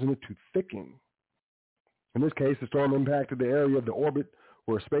 causing it to thicken. In this case, the storm impacted the area of the orbit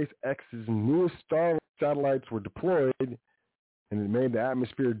where SpaceX's newest Starlink satellites were deployed, and it made the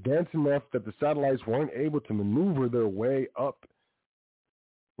atmosphere dense enough that the satellites weren't able to maneuver their way up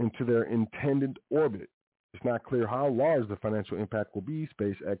into their intended orbit. It's not clear how large the financial impact will be.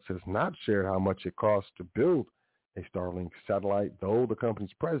 SpaceX has not shared how much it costs to build a Starlink satellite, though the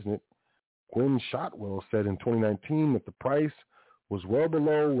company's president, Gwynne Shotwell, said in 2019 that the price was well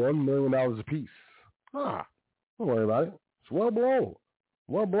below $1 million a piece. Don't worry about it. It's well below.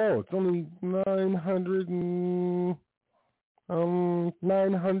 It's only $975,000.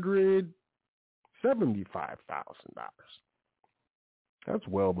 That's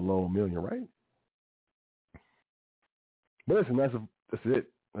well below $1 million, right? But listen, that's it.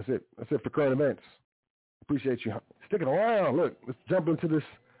 That's it for current events. Appreciate you sticking around. Look, let's jump into this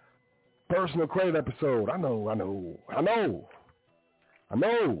personal credit episode. I know.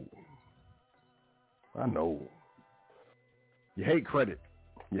 You hate credit.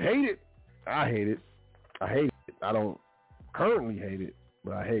 You hate it. I hate it. I don't currently hate it,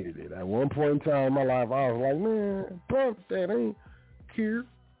 but I hated it. At one point in time in my life, I was like, man, fuck that. I ain't care.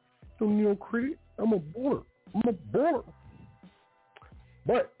 Don't need no credit. I'm a baller.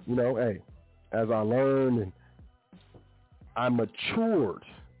 But, hey, as I learned and I matured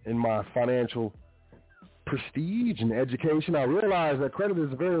in my financial prestige and education, I realized that credit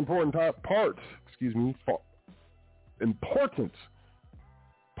is a very important important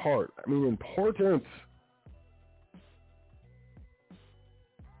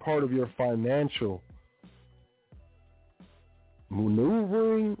part of your financial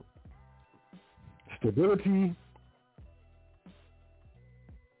maneuvering, stability,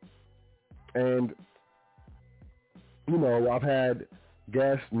 and, I've had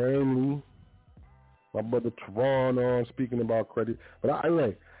guests, namely my brother Teron, on speaking about credit. But I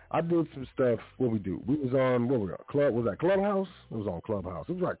did some stuff. What we do? We was on, was that Clubhouse? It was on Clubhouse.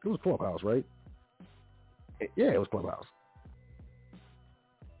 It was Clubhouse, right? Yeah, it was Clubhouse.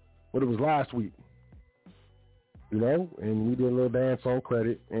 But it was last week, and we did a little dance on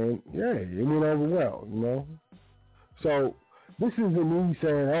credit, and yeah, it went over well, So this isn't me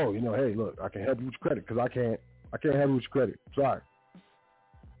saying, hey, look, I can help you with your credit, because I can't help you with your credit. Sorry.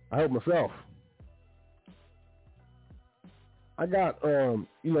 I help myself. I got,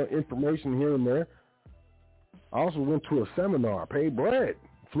 information here and there. I also went to a seminar, paid bread,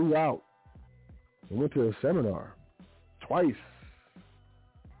 flew out, and went to a seminar twice.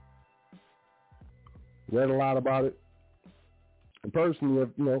 Read a lot about it. And personally,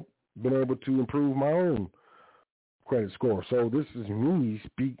 I've, been able to improve my own credit score. So this is me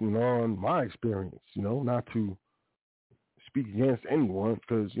speaking on my experience, not to speak against anyone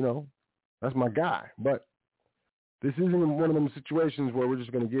because, you know, that's my guy. But this isn't one of them situations where we're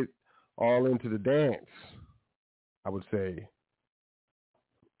just going to get all into the dance, I would say.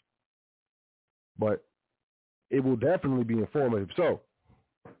 But it will definitely be informative. So,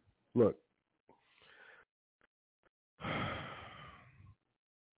 look.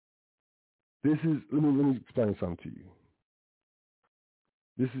 Let me explain something to you.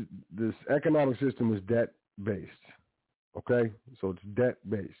 This economic system is debt-based, okay? So it's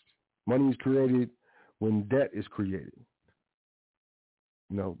debt-based. Money is created when debt is created.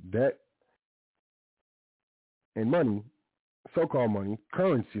 You know, debt and money, so-called money,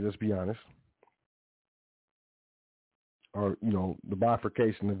 currency, let's be honest, or, you know, the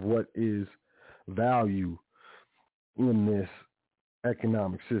bifurcation of what is value in this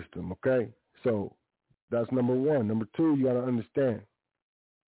economic system, okay? So that's number one. Number two, you got to understand.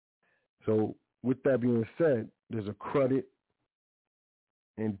 So with that being said, there's a credit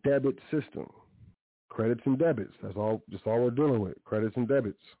and debit system. Credits and debits. That's all we're dealing with. Credits and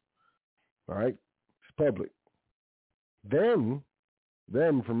debits. All right? It's public. Then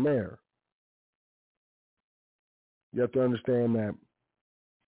from there, you have to understand that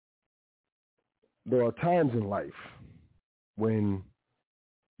there are times in life when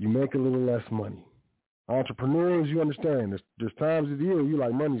you make a little less money. Entrepreneurs, you understand, there's times of the year you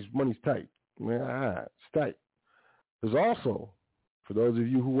like money's tight. It's tight. There's also, for those of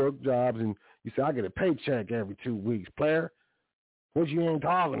you who work jobs and you say, I get a paycheck every 2 weeks, player, what you ain't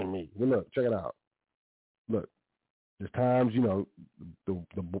talking to me? Well, look, check it out. Look, there's times, you know,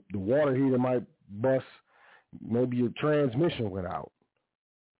 the water heater might bust, maybe your transmission went out.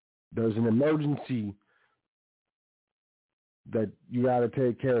 There's an emergency that you got to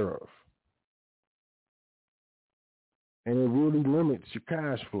take care of. And it really limits your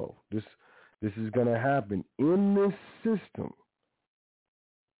cash flow. This is going to happen. In this system,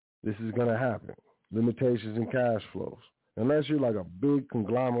 this is going to happen. Limitations in cash flows. Unless you're like a big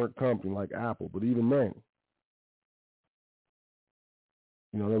conglomerate company like Apple. But even then,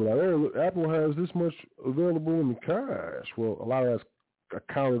 you know, they're like, hey, Apple has this much available in the cash. Well, a lot of that's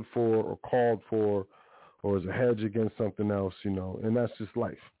accounted for or called for or as a hedge against something else, you know, and that's just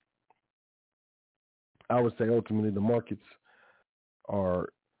life. I would say ultimately the markets are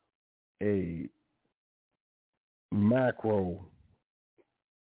a macro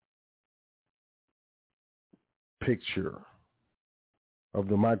picture of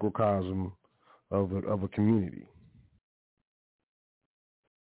the microcosm of a community.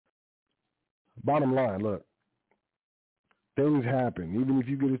 Bottom line, look, things happen, even if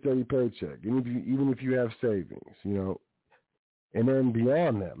you get a steady paycheck, even if you have savings, you know, and then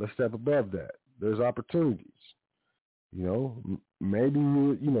beyond that, let's step above that. There's opportunities, you know. Maybe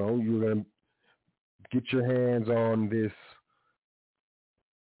you're gonna get your hands on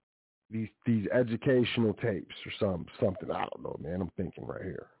these educational tapes or something. I don't know, man. I'm thinking right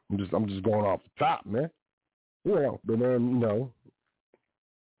here. I'm just going off the top, man. You know, but then, you know,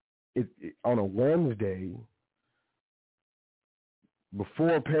 it on a Wednesday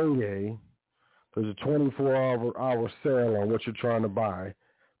before payday, there's a 24-hour sale on what you're trying to buy,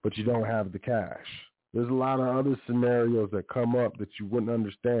 but you don't have the cash. There's a lot of other scenarios that come up that you wouldn't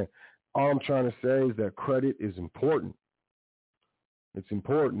understand. All I'm trying to say is that credit is important. It's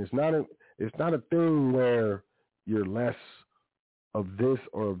important. It's not a thing where you're less of this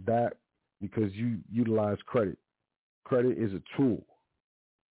or of that because you utilize credit. Credit is a tool.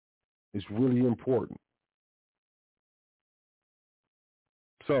 It's really important.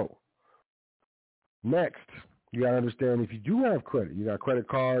 So, next, you got to understand if you do have credit, you got credit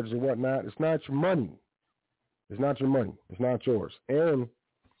cards and whatnot, it's not your money. It's not your money. It's not yours. And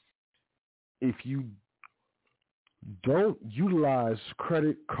if you don't utilize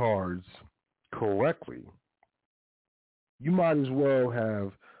credit cards correctly, you might as well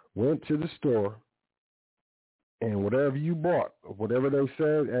have went to the store and whatever you bought, whatever they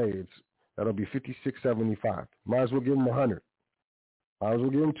said, hey, that'll be $56.75. Might as well give them $100. Might as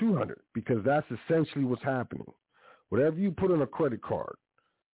well give them $200 because that's essentially what's happening. Whatever you put on a credit card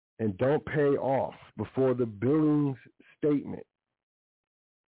and don't pay off before the billing statement,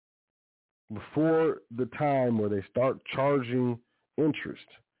 before the time where they start charging interest,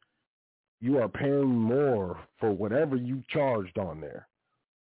 you are paying more for whatever you charged on there.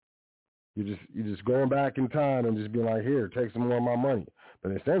 You're just going back in time and just being like, here, take some more of my money.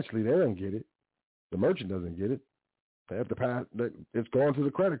 But essentially, they don't get it. The merchant doesn't get it. They have to pass. It's going to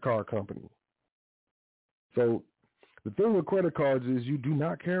the credit card company. So the thing with credit cards is you do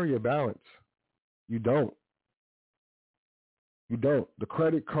not carry a balance. You don't. You don't. The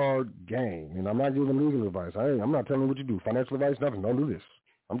credit card game, and I'm not giving legal advice. I'm not telling you what you do. Financial advice, nothing. Don't do this.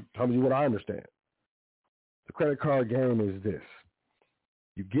 I'm telling you what I understand. The credit card game is this.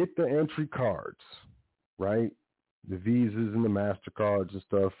 You get the entry cards, right? The Visas and the MasterCards and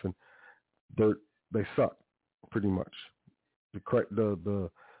stuff, and they suck pretty much. The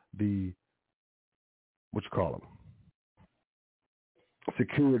what you call them?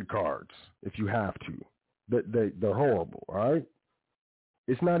 Secured cards, if you have to. They're horrible, all right?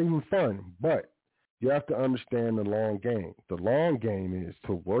 It's not even fun, but you have to understand the long game. The long game is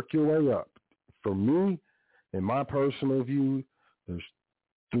to work your way up. For me, in my personal view, there's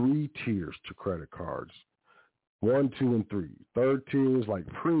 3 tiers to credit cards. 1, 2, and 3. Third tier is like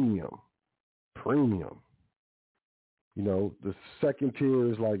premium. You know, the second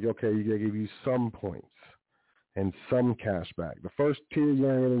tier is like, okay, they give you some points and some cash back. The first tier, you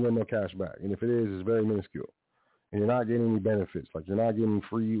ain't really getting no cash back. And if it is, it's very minuscule. And you're not getting any benefits. Like you're not getting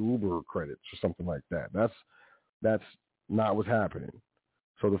free Uber credits or something like that. That's not what's happening.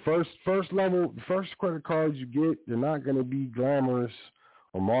 So the first level, the first credit cards you get, they're not going to be glamorous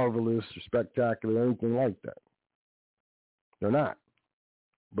or marvelous or spectacular or anything like that. They're not.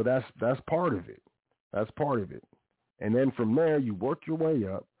 But that's part of it. That's part of it. And then from there, you work your way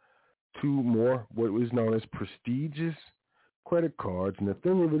up to more what is known as prestigious credit cards. And the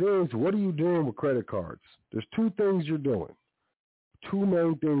thing of it is, what are you doing with credit cards? There's 2 things you're doing. 2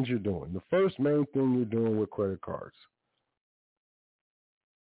 main things you're doing. The first main thing you're doing with credit cards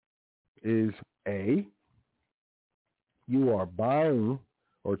is A, you are buying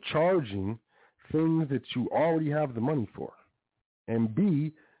or charging things that you already have the money for. And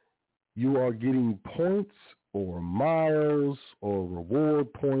B, you are getting points or miles or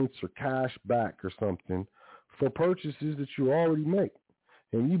reward points or cash back or something for purchases that you already make.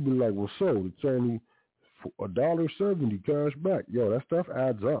 And you'd be like, well, so it's only $1.70 cash back. Yo, that stuff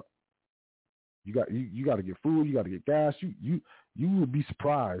adds up. You got to get food, you got to get gas. You would be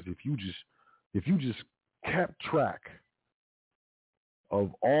surprised if you just kept track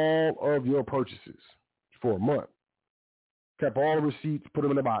of all of your purchases for a month. Kept all the receipts, put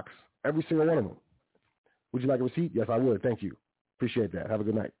them in the box, every single one of them. Would you like a receipt? Yes, I would. Thank you. Appreciate that. Have a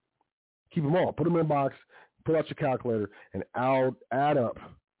good night. Keep them all. Put them in a box, pull out your calculator, and add up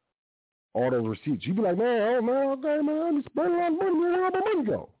all those receipts. You'd be like, man, okay, man, I'm spending a lot of money. Where did my money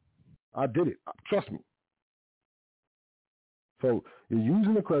go? I did it. Trust me. So you're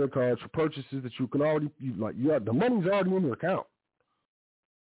using the credit cards for purchases that you can already, the money's already in your account.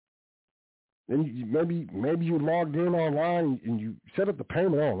 And maybe you logged in online and you set up the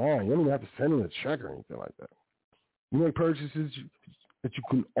payment online. You don't even have to send in a check or anything like that. You make purchases that you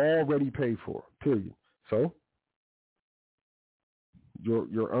can already pay for, period. So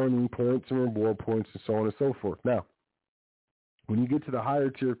you're earning points and reward points and so on and so forth. Now, when you get to the higher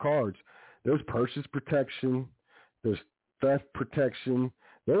tier cards, there's purchase protection, there's theft protection.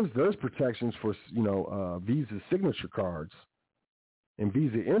 There's protections for Visa signature cards and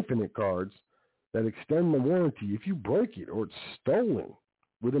Visa Infinite cards that extend the warranty. If you break it or it's stolen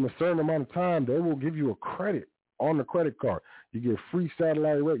within a certain amount of time, they will give you a credit on the credit card. You get free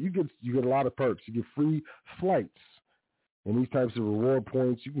satellite rate. You get a lot of perks. You get free flights and these types of reward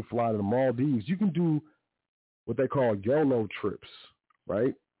points. You can fly to the Maldives. You can do what they call YOLO trips,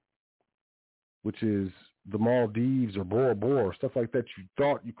 right? Which is the Maldives or Bora Bora, stuff like that you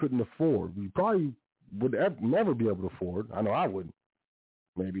thought you couldn't afford. You probably would never be able to afford. I know I wouldn't,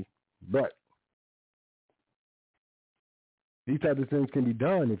 maybe. But these types of things can be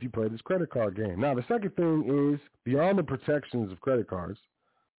done if you play this credit card game. Now, the second thing is, beyond the protections of credit cards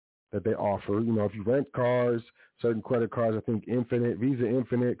that they offer, if you rent cars, certain credit cards, I think Visa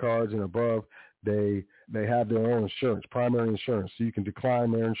Infinite cards and above, they have their own insurance, primary insurance. So you can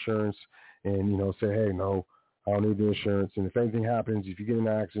decline their insurance and, say, hey, no, I don't need the insurance. And if anything happens, if you get in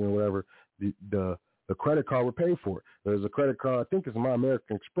an accident or whatever, the credit card would pay for it. There's a credit card, I think it's My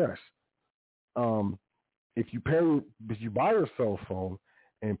American Express. If you buy your cell phone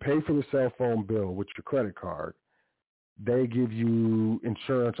and pay for the cell phone bill with your credit card, they give you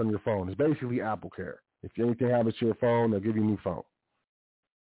insurance on your phone. It's basically Apple Care. If anything happens to your phone, they'll give you a new phone,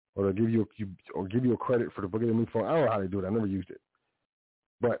 or they'll give you a credit for getting a new phone. I don't know how they do it. I never used it,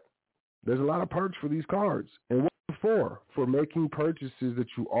 but there's a lot of perks for these cards. And what for making purchases that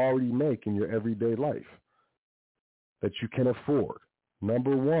you already make in your everyday life that you can afford.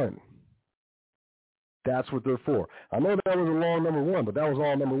 Number one. That's what they're for. I know that was a long number one, but that was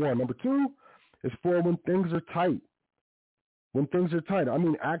all number one. Number two is for when things are tight. When things are tight, I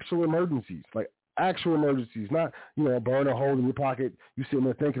mean actual emergencies, not, burn a hole in your pocket. You sitting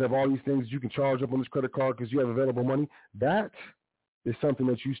there thinking of all these things you can charge up on this credit card because you have available money. That is something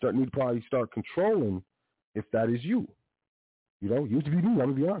that you need to probably start controlling if that is you. You know, used to be me, I'm going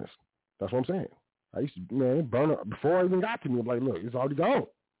to be honest. That's what I'm saying. I used to, burn up before I even got to me. I'm like, look, it's already gone.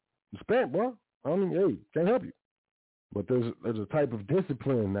 It's spent, bro. Can't help you. But there's a type of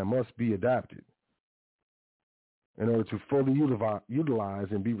discipline that must be adapted in order to fully utilize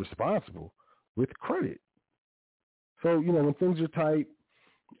and be responsible with credit. So, when things are tight,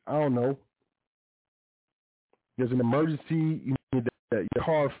 I don't know, there's an emergency, you need that your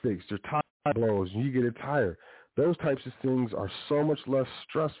car fixed, your tire blows, and you get a tire. Those types of things are so much less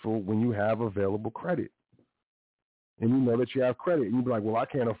stressful when you have available credit. And you know that you have credit. And you be like, well, I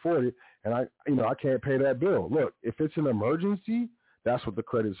can't afford it, and I can't pay that bill. Look, if it's an emergency, that's what the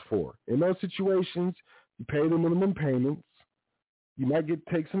credit's for. In those situations, you pay the minimum payments. You might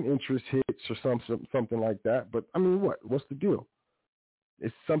take some interest hits or something like that. But, what's the deal?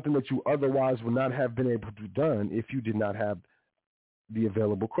 It's something that you otherwise would not have been able to do if you did not have the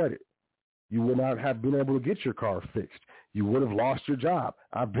available credit. You would not have been able to get your car fixed. You would have lost your job.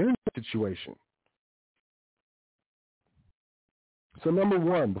 I've been in that situation. So number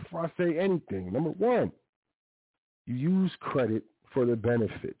one, before I say anything, you use credit for the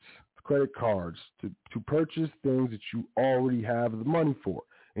benefits, credit cards, to purchase things that you already have the money for,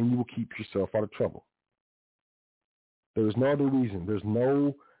 and you will keep yourself out of trouble. There is no other reason. There's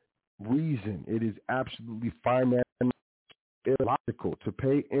no reason. It is absolutely financially illogical to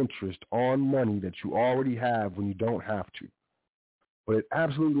pay interest on money that you already have when you don't have to. But it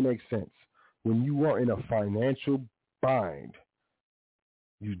absolutely makes sense. When you are in a financial bind,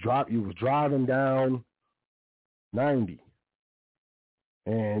 you was driving down 90,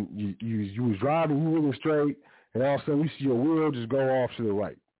 and you was driving, you were straight, and all of a sudden you see your wheel just go off to the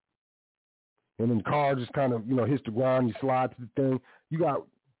right. And then the car just kind of, hits the ground, you slide to the thing. You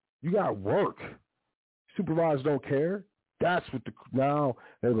got work. Supervisors don't care. That's what now,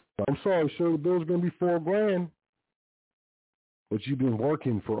 I'm sorry, sir, the bill's going to be $4,000. But you've been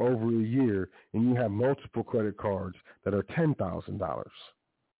working for over a year, and you have multiple credit cards that are $10,000.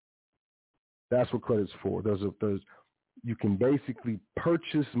 That's what credit's for. You can basically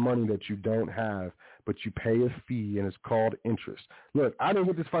purchase money that you don't have, but you pay a fee, and it's called interest. Look, I didn't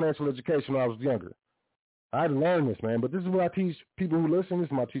get this financial education when I was younger. I had to learn this, man, but this is what I teach people who listen. This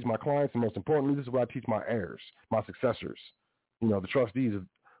is what I teach my clients, and most importantly, this is what I teach my heirs, my successors, the trustees,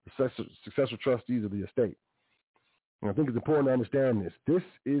 successor trustees of the estate. And I think it's important to understand this. This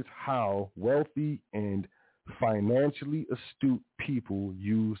is how wealthy and financially astute people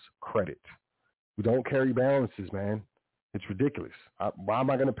use credit. We don't carry balances, man. It's ridiculous. Why am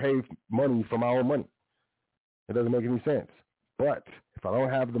I going to pay money for my own money? It doesn't make any sense. But if I don't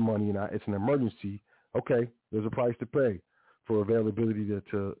have the money and it's an emergency, okay, there's a price to pay for availability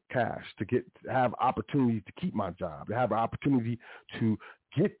to cash, to have opportunity to keep my job, to have an opportunity to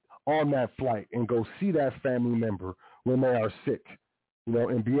get on that flight and go see that family member when they are sick,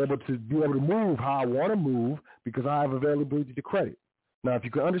 and be able to move how I want to move because I have availability to credit. Now, if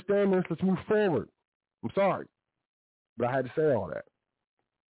you can understand this, let's move forward. I'm sorry, but I had to say all that.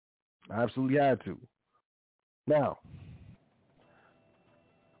 I absolutely had to. Now,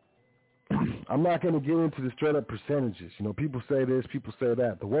 I'm not going to get into the straight up percentages. People say this, people say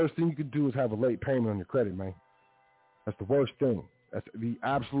that. The worst thing you could do is have a late payment on your credit, man. That's the worst thing. That's the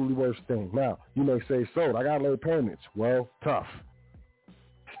absolutely worst thing. Now, you may say, so I got late payments. Well, tough.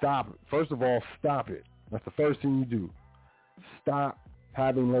 Stop it. First of all, stop it. That's the first thing you do. Stop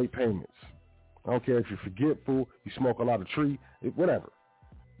having late payments. I don't care if you're forgetful, you smoke a lot of tree, whatever.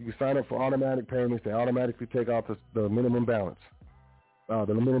 You can sign up for automatic payments. They automatically take out the minimum balance,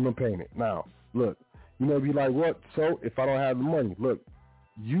 the minimum payment. Now, look, you may be like, what? So if I don't have the money, look,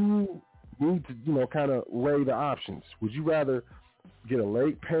 you need to, kind of weigh the options. Would you rather get a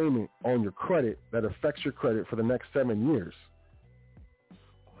late payment on your credit that affects your credit for the next 7 years,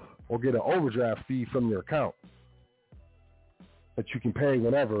 or get an overdraft fee from your account that you can pay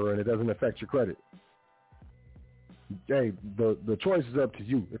whenever and it doesn't affect your credit? Hey, the choice is up to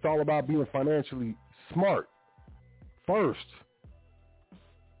you. It's all about being financially smart first,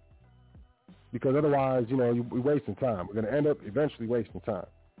 because otherwise, we're wasting time. We're going to end up eventually wasting time.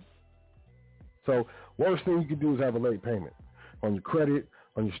 So worst thing you can do is have a late payment on your credit,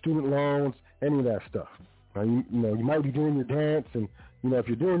 on your student loans, any of that stuff. Now, you might be doing your dance, and if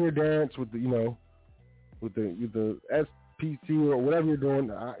you're doing your dance with the SPC or whatever you're doing,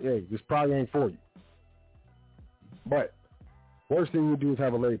 hey, this probably ain't for you. But worst thing you do is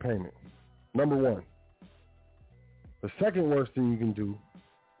have a late payment. Number one. The second worst thing you can do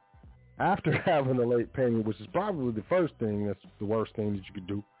after having a late payment, which is probably the first thing, that's the worst thing that you could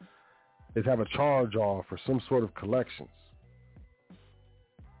do, is have a charge off or some sort of collections.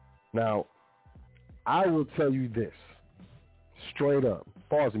 Now, I will tell you this straight up.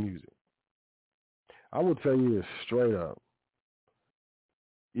 Pause the music. I will tell you this straight up.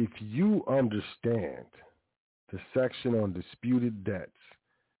 If you understand the section on disputed debts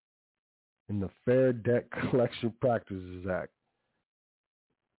in the Fair Debt Collection Practices Act,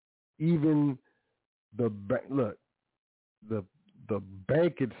 even the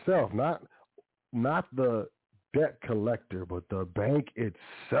bank itself, not the debt collector, but the bank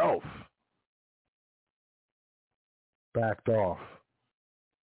itself backed off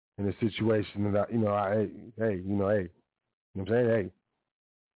in a situation that it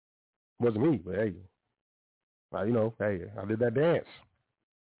wasn't me, but I did that dance.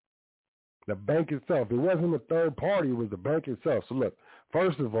 The bank itself, it wasn't a third party, it was the bank itself. So look,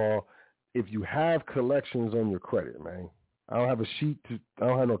 first of all, if you have collections on your credit, man, I don't have I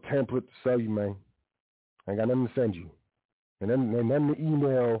don't have no template to sell you, man. I ain't got nothing to send you. And then the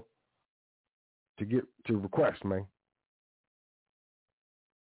email to request, man.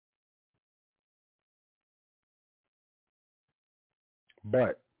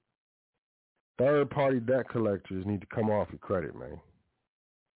 But third-party debt collectors need to come off your credit, man.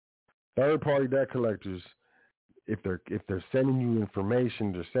 Third-party debt collectors, if they're sending you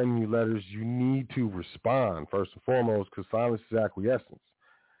information, they're sending you letters, you need to respond first and foremost, because silence is acquiescence.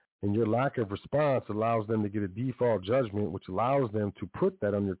 And your lack of response allows them to get a default judgment, which allows them to put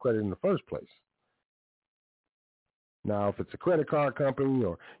that on your credit in the first place. Now, if it's a credit card company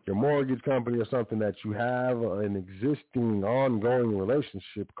or your mortgage company or something that you have an existing ongoing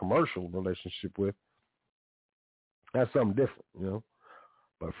relationship, commercial relationship with, that's something different, you know.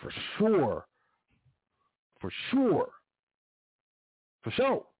 But for sure,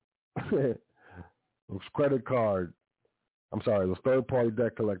 those those third-party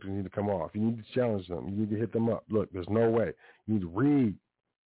debt collectors need to come off. You need to challenge them. You need to hit them up. Look, there's no way. You need to read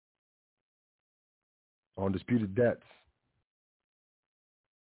on disputed debts.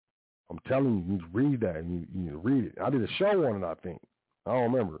 I'm telling you, you need to read that. You need to read it. I did a show on it, I think. I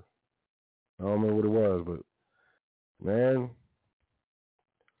don't remember what it was, but man,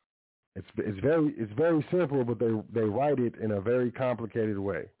 it's very simple, but they write it in a very complicated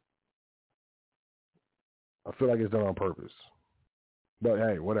way. I feel like it's done on purpose. But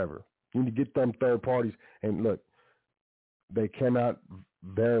hey, whatever. You need to get them third parties, and look, they cannot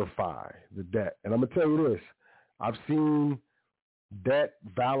verify the debt. And I'm going to tell you this. I've seen debt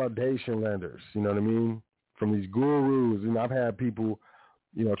validation lenders, you know what I mean, from these gurus. You know, I've had people,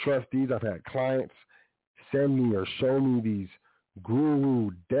 you know, trustees, I've had clients send me or show me these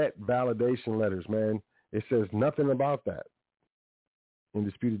guru debt validation letters, man. It says nothing about that in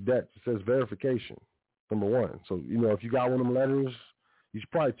disputed debts. It says verification, number one. So, you know, if you got one of them letters, you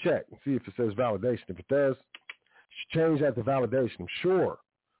should probably check and see if it says validation. If it does, you should change that to validation. I'm sure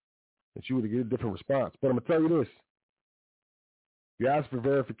that you would get a different response. But I'm going to tell you this. If you ask for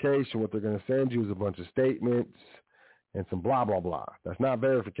verification, what they're going to send you is a bunch of statements and some blah, blah, blah. That's not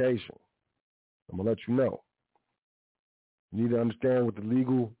verification. I'm going to let you know. You need to understand what the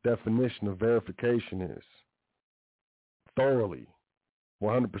legal definition of verification is. Thoroughly.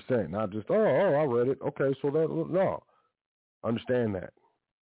 100%. Not just, oh, I read it. Okay, so that, no. Understand that.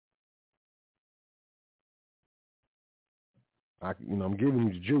 I'm giving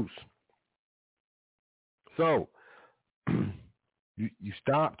you the juice. So, you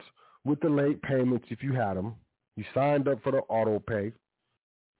stopped with the late payments if you had them. You signed up for the auto pay.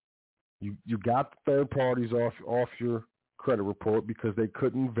 You got the third parties off your credit report because they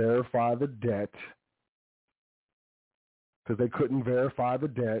couldn't verify the debt. Because they couldn't verify the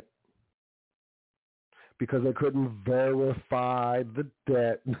debt.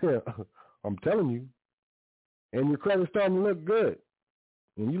 I'm telling you. And your credit's starting to look good.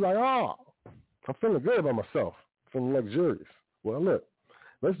 And you're like, oh, I'm feeling good about myself. I'm feeling luxurious. Well, look,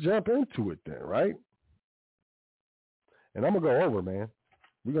 let's jump into it then, right? And I'm gonna go over, man.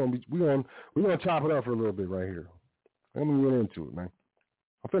 We're gonna chop it up for a little bit right here. I'm gonna get into it, man.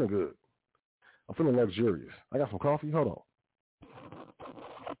 I'm feeling good. I'm feeling luxurious. I got some coffee. Hold on.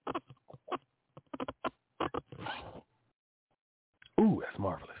 Ooh, that's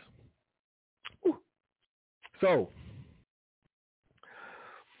marvelous. Ooh. So,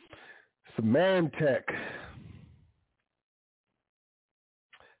 Symantec,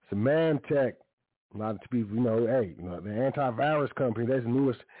 a lot of people, the antivirus company, that's the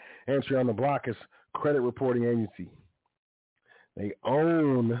newest entry on the block is credit reporting agency. They're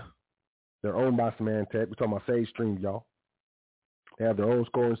owned by Symantec. We're talking about SageStream, y'all. They have their own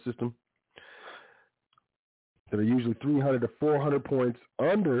scoring system that are usually 300 to 400 points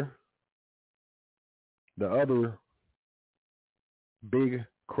under the other big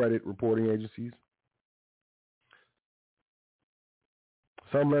credit reporting agencies.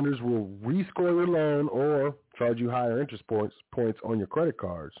 Some lenders will rescore your loan or charge you higher interest points on your credit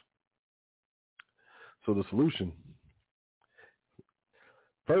cards. So the solution,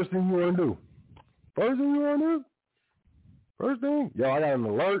 first thing you want to do, yo, I got an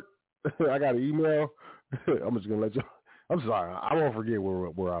alert. I got an email. I'm just going to let you, I'm sorry, I won't forget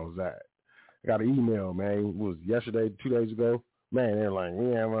where I was at. I got an email, man. It was yesterday, 2 days ago. Man, they're like,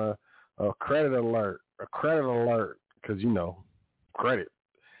 we have a credit alert, because, credit.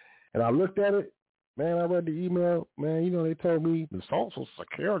 And I looked at it, man, I read the email, man, they told me the social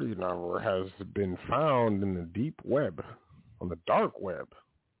security number has been found in the deep web, on the dark web.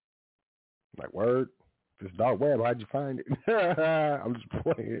 I'm like, word? This dark web, how'd you find it? I'm just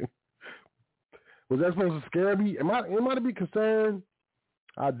playing. Was that supposed to scare me? Am I to be concerned?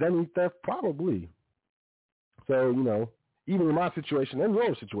 Identity theft? Probably. So, even in my situation and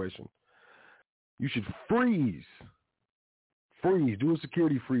your situation, you should freeze, do a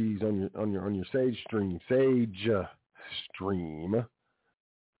security freeze on your Sage Stream. Sage Stream.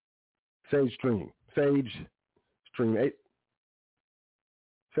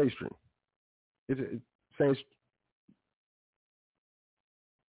 It's Sage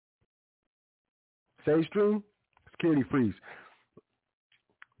Stream security freeze.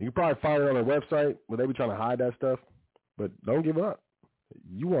 You can probably find it on their website, but they be trying to hide that stuff. But don't give up.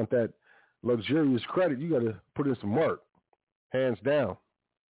 You want that luxurious credit, you got to put in some work. Hands down.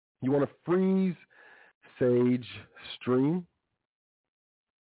 You want to freeze Sage Stream.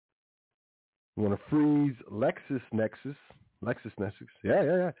 You want to freeze LexisNexis.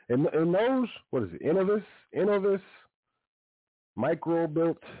 Yeah. And those, what is it? Innovis,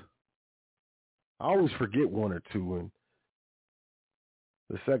 Microbuilt. I always forget one or two. And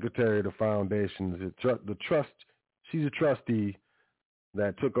the secretary of the foundation, she's a trustee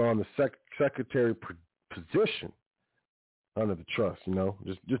that took on the secretary position under the trust,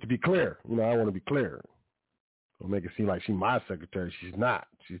 just to be clear. I want to be clear. Don't make it seem like she's my secretary. She's not.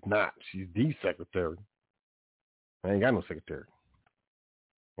 She's the secretary. I ain't got no secretary.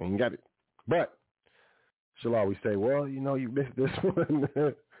 I ain't got it. But she'll always say, well, you missed this one.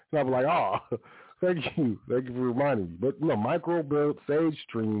 And I'm like, oh, thank you for reminding me. But, Microbuilt, Sage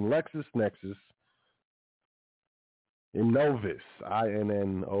Stream, LexisNexis, Innovis,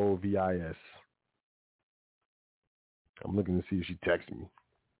 Innovis. I'm looking to see if she texted me.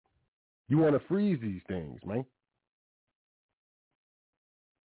 You want to freeze these things, man.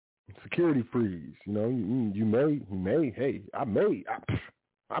 Security freeze. You may. Hey, I may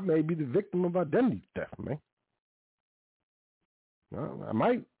be the victim of identity theft, man.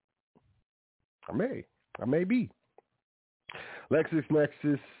 I may be.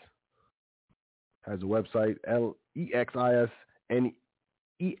 LexisNexis has a website, LEXISNEXIS.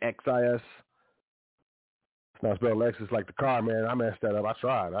 It's not spelled Lexus like the car, man. I messed that up. I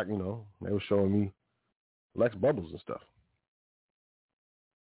tried. They were showing me Lex bubbles and stuff.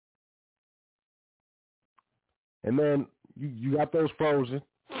 And then you got those frozen.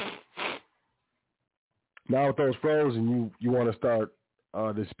 Now with those frozen, you want to start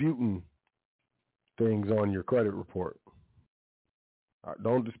disputing things on your credit report.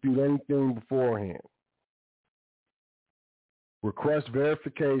 Don't dispute anything beforehand. Request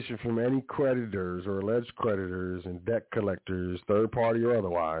verification from any creditors or alleged creditors and debt collectors, third party or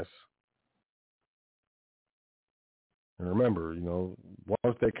otherwise. And remember,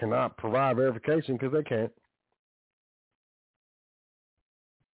 once they cannot provide verification, because they can't,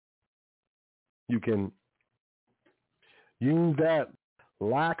 you can use that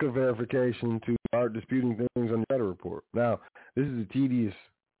lack of verification to start disputing things on your credit report. Now, this is tedious,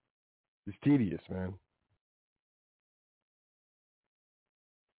 man.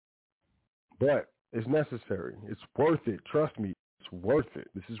 But it's necessary. It's worth it. Trust me, it's worth it.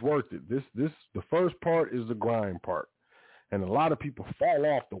 This is worth it. The first part is the grind part. And a lot of people fall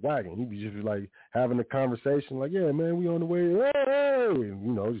off the wagon. You be just like having a conversation like, yeah, man, we on the way. Hey!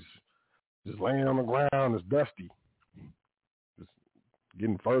 And, just laying on the ground. It's dusty. Just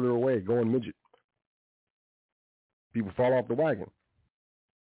getting further away, going midget. People fall off the wagon.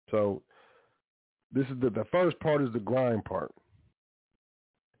 So this is the first part is the grind part.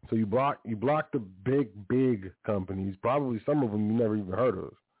 So you block the big companies, probably some of them you never even heard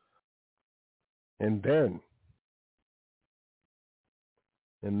of. And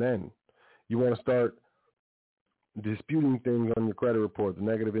then you want to start disputing things on your credit report, the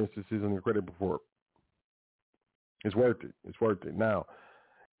negative instances on your credit report. It's worth it. Now,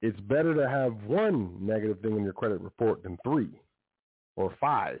 it's better to have one negative thing on your credit report than 3 or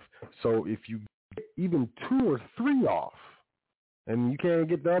 5. So if you get even 2 or 3 off, and you can't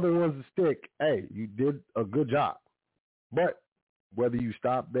get the other ones to stick, hey, you did a good job. But whether you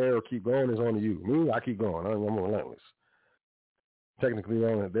stop there or keep going is on you. Me, I keep going. I'm relentless. Technically,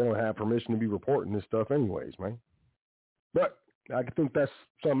 they don't have permission to be reporting this stuff anyways, man. But I think that's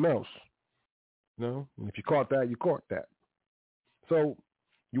something else. You know, and if you caught that, you caught that. So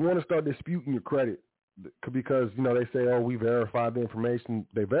you want to start disputing your credit because, you know, they say, oh, we verified the information.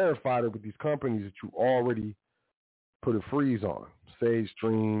 They verified it with these companies that you already put a freeze on.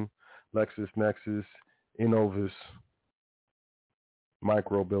 SageStream, LexisNexis, Innovis,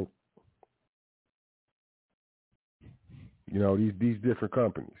 Microbuilt. You know, these different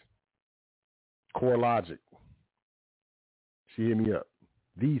companies. CoreLogic. She hit me up.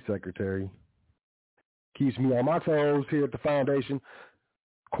 The secretary. Keeps me on my toes here at the foundation.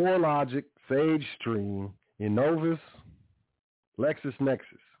 CoreLogic, SageStream, Innovis, LexisNexis,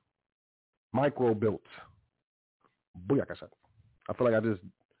 Microbuilt. Booyakasha. I feel like I just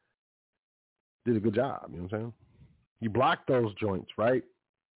did a good job, you know what I'm saying? You block those joints, right?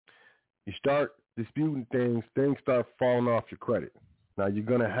 You start disputing things start falling off your credit. Now, you're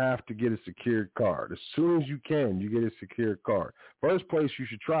going to have to get a secured card. As soon as you can, you get a secured card. First place you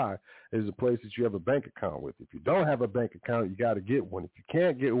should try is a place that you have a bank account with. If you don't have a bank account, you got to get one. If you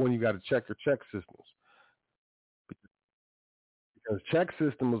can't get one, you got to check your check systems. Because check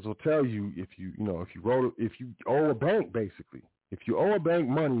systems will tell you if you owe a bank, basically. If you owe a bank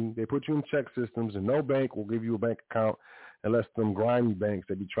money, they put you in check systems, and no bank will give you a bank account unless them grimy banks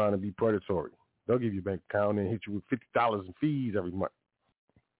that be trying to be predatory. They'll give you a bank account and hit you with $50 in fees every month.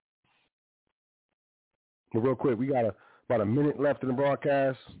 But real quick, we got about a minute left in the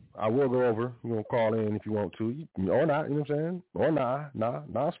broadcast. I will go over. You're going to call in if you want to. Or not, you know what I'm saying? Or nah,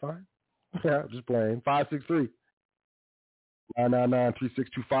 it's fine. Yeah, just playing.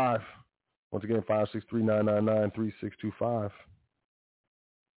 563-999-3625. Once again, 563-999-3625.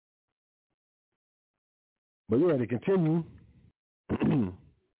 But yeah, to continue,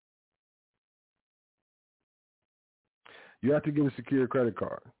 you have to get a secure credit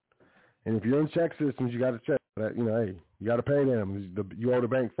card. And if you're in check systems, you got to check that, you know, hey, you got to pay them. You owe the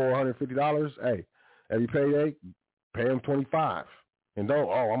bank $450. Hey, every payday, pay them $25. And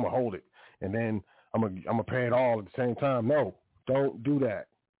don't, I'm going to hold it. And then I'm going to pay it all at the same time. No, don't do that.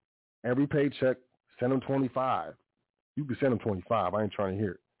 Every paycheck, send them $25. You can send them $25. I ain't trying to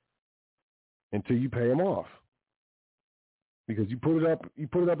hear it. Until you pay them off. Because you put it up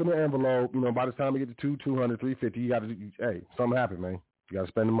in the envelope, you know, by the time you get to $200, $350, you got to, hey, something happened, man. You got to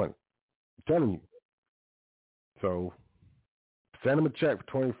spend the money. I'm telling you. So send them a check for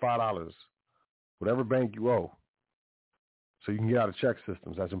 $25, whatever bank you owe, so you can get out of check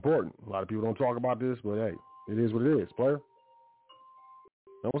systems. That's important. A lot of people don't talk about this, but hey, it is what it is, player.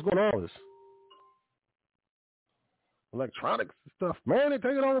 Now, what's going on with this? Electronics and stuff. Man, they're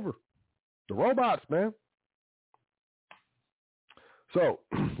taking over. The robots, man. So,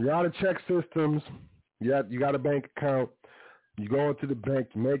 you're out of check systems. You got a bank account. You go into the bank,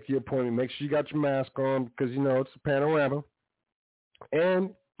 you make the appointment, make sure you got your mask on because, you know, it's a panorama.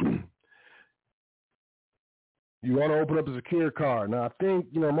 And you want to open up a secure card. Now, I think,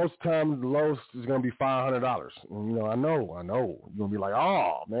 you know, most of the time the lowest is going to be $500. And, you know, I know. You're going to be like,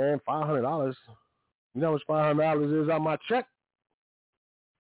 oh, man, $500. You know how much $500 is on my check?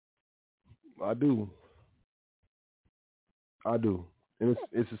 I do. And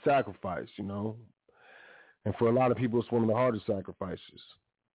it's a sacrifice, you know. And for a lot of people, it's one of the hardest sacrifices.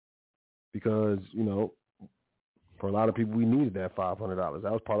 Because, you know, for a lot of people, we needed that $500.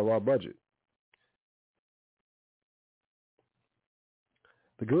 That was part of our budget.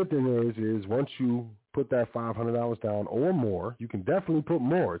 The good thing is once you put that $500 down or more, you can definitely put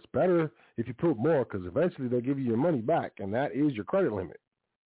more. It's better if you put more because eventually they give you your money back, and that is your credit limit.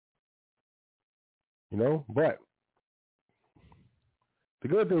 You know, but the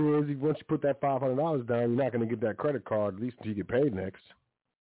good thing is once you put that $500 down, you're not going to get that credit card, at least until you get paid next.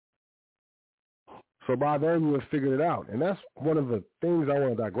 So by then you have figured it out. And that's one of the things I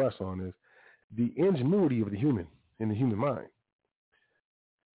want to digress on is the ingenuity of the human in the human mind.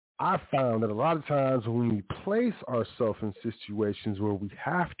 I found that a lot of times when we place ourselves in situations where we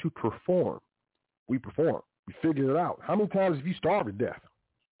have to perform, we perform. We figure it out. How many times have you starved to death?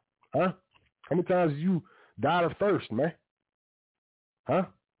 Huh? How many times have you died of thirst, man? Huh?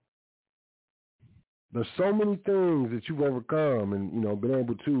 There's so many things that you've overcome and, you know, been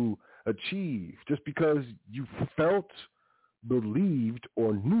able to achieve just because you felt, believed,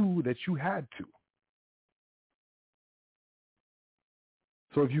 or knew that you had to.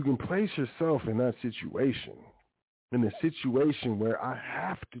 So if you can place yourself in that situation, in a situation where I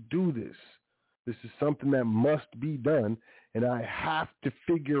have to do this, this is something that must be done, and I have to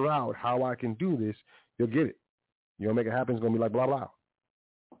figure out how I can do this, you'll get it. You don't make it happen, it's going to be like blah, blah.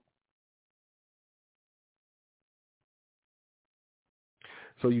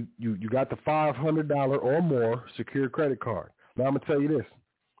 So you got the $500 or more secured credit card. Now I'm going to tell you this.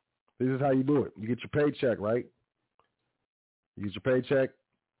 This is how you do it. You get your paycheck, right? You get your paycheck.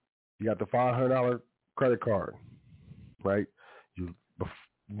 You got the $500 credit card, right? You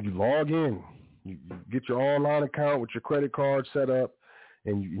log in. You get your online account with your credit card set up,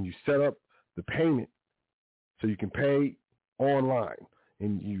 and you set up the payment so you can pay online.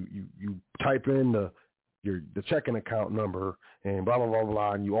 And you type in the checking account number and blah, blah, blah,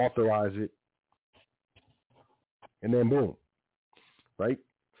 blah, and you authorize it. And then boom, right?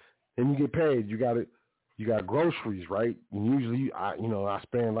 And you get paid. You got groceries, right? And usually, I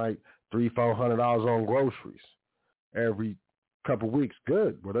spend like $300-400 on groceries every couple of weeks.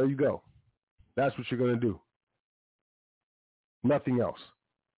 Good. Well, there you go. That's what you're going to do. Nothing else.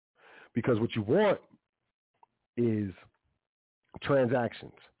 Because what you want is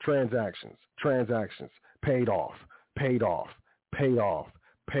transactions, paid off, transactions,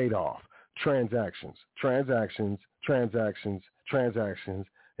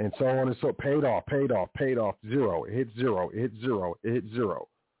 and so on and so paid off, zero, it hits zero.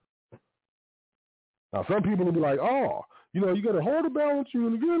 Now, some people will be like, oh, you got to hold a balance, you're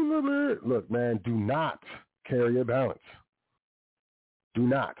going to get a little bit. Look, man, do not carry a balance. Do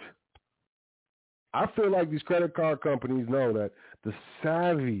not. I feel like these credit card companies know that the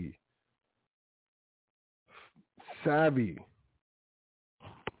savvy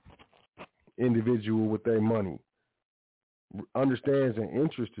individual with their money understands that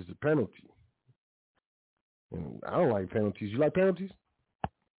interest is a penalty. And I don't like penalties. You like penalties?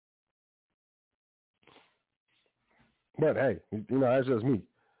 But hey, that's just me.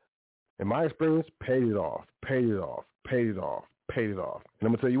 In my experience, paid it off. And I'm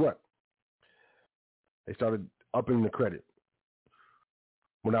going to tell you what. They started upping the credit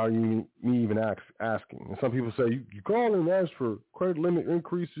without me even asking. And some people say, you call and ask for credit limit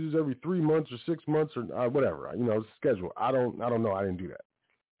increases every 3 months or 6 months or whatever. It's a schedule. I don't know. I didn't do that.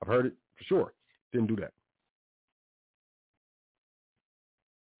 I've heard it for sure. Didn't do that.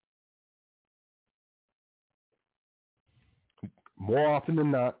 More often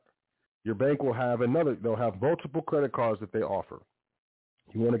than not, your bank will have they'll have multiple credit cards that they offer.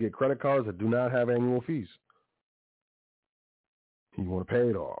 You want to get credit cards that do not have annual fees. You want to pay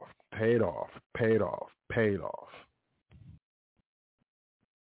it off.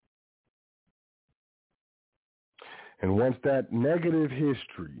 And once that negative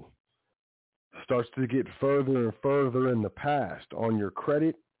history starts to get further and further in the past on your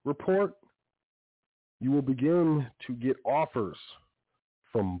credit report, you will begin to get offers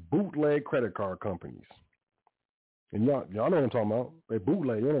from bootleg credit card companies. And y'all know what I'm talking about. They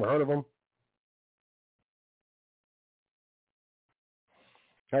bootleg. You never heard of them?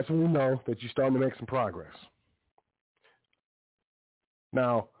 That's when you know that you're starting to make some progress.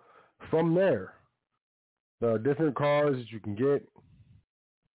 Now, from there, there are different cards that you can get.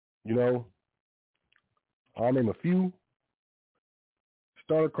 I'll name a few.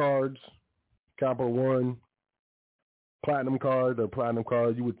 Starter cards, Capital One, Platinum card, the Platinum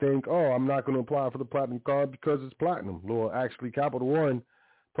card. You would think, oh, I'm not going to apply for the Platinum card because it's Platinum. Well, actually, Capital One,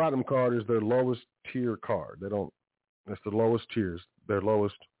 Platinum card is their lowest tier card. That's the lowest tiers. Their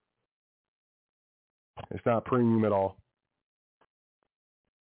lowest. It's not premium at all.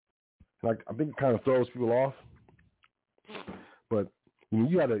 I think it kind of throws people off. But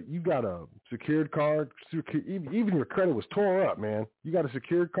you got a secured card. Even your credit was tore up, man. You got a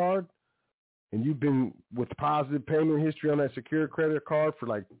secured card, and you've been with positive payment history on that secured credit card for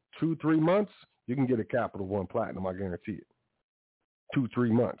like 2-3 months, you can get a Capital One Platinum, I guarantee it.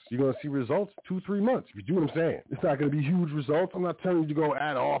 2-3 months. You're going to see results 2-3 months. If you do what I'm saying. It's not going to be huge results. I'm not telling you to go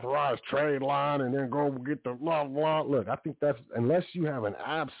add an authorized trade line and then go get the blah, blah. Look, I think that's, unless you have an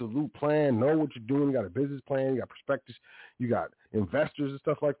absolute plan, know what you're doing, you got a business plan, you got prospectus, you got investors and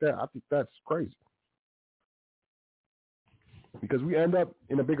stuff like that, I think that's crazy. Because we end up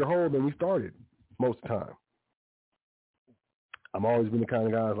in a bigger hole than we started most of the time. I've always been the kind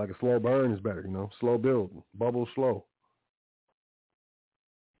of guy like a slow burn is better, slow build, bubble slow.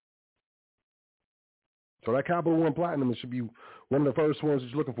 So that Capital One Platinum, it should be one of the first ones that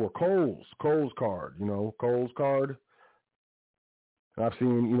you're looking for. Kohl's card, Kohl's card. I've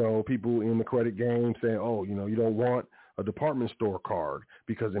seen, people in the credit game saying, oh, you don't want a department store card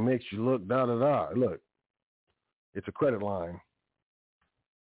because it makes you look da-da-da. Look, it's a credit line.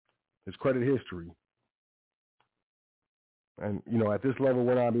 It's credit history. And, at this level,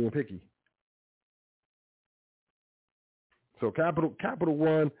 we're not being picky. So Capital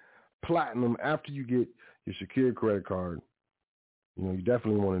One Platinum, after you get your secured credit card, you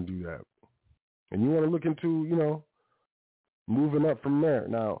definitely want to do that. And you want to look into, moving up from there.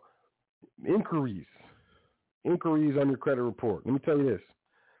 Now, inquiries on your credit report. Let me tell you this.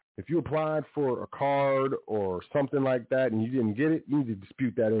 If you applied for a card or something like that and you didn't get it, you need to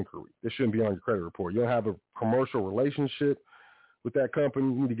dispute that inquiry. This shouldn't be on your credit report. You don't have a commercial relationship with that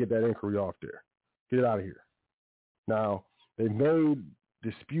company. You need to get that inquiry off there. Get it out of here. Now, they've made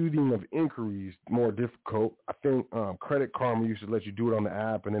disputing of inquiries more difficult. I think Credit Karma used to let you do it on the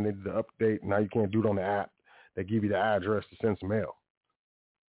app, and then they did the update. Now you can't do it on the app. They give you the address to send some mail.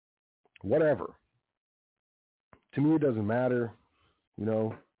 Whatever. To me, it doesn't matter.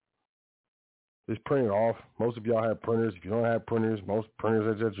 Just print it off. Most of y'all have printers. If you don't have printers, most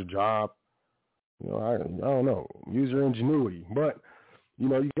printers are at your job. I don't know. Use your ingenuity. But, you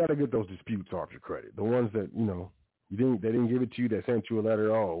got to get those disputes off your credit. The ones that, they didn't give it to you. They sent you a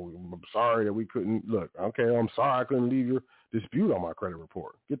letter. Oh, I'm sorry that we couldn't. Look, okay, I'm sorry I couldn't leave your dispute on my credit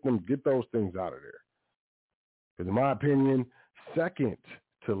report. Get those things out of there. Because in my opinion, second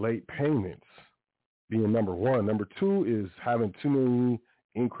to late payments being number one. Number two is having too many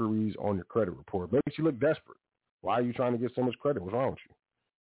inquiries on your credit report. Makes you look desperate. Why are you trying to get so much credit? What's wrong with you?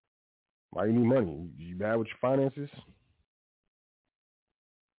 Why you need money? You bad with your finances?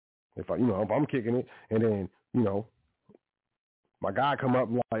 If I'm kicking it and then, my guy come up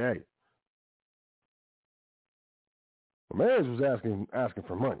and like, hey, my man was asking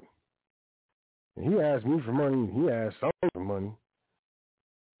for money. And he asked me for money. He asked someone for money.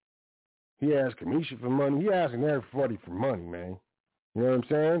 He asked Kamisha for money. He asking everybody for money, man. You know what I'm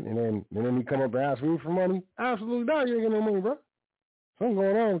saying? And then he come up and ask me for money. Absolutely not. You ain't getting no money, bro. Something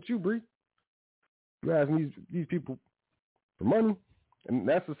going on with you, Bree. You asking these people for money. And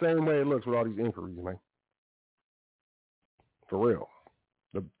that's the same way it looks with all these inquiries, man. For real.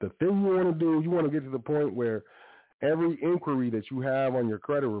 The thing you want to do, you want to get to the point where every inquiry that you have on your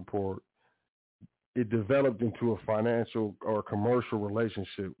credit report, it developed into a financial or commercial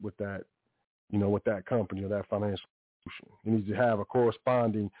relationship with that, with that company or that financial institution. You need to have a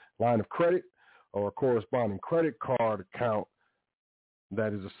corresponding line of credit or a corresponding credit card account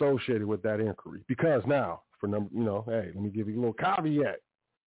that is associated with that inquiry. Because now, hey, let me give you a little caveat.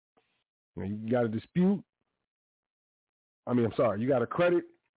 You got a dispute. You got a credit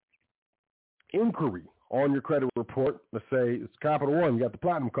inquiry on your credit report. Let's say it's Capital One. You got the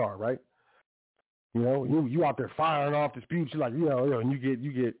platinum card, right? You out there firing off disputes. You're like, and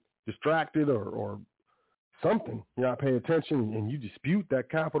you get distracted or something. You're not paying attention, and you dispute that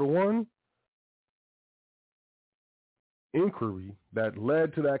Capital One inquiry that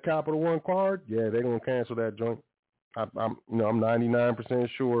led to that Capital One card. Yeah, they're gonna cancel that joint. I'm 99%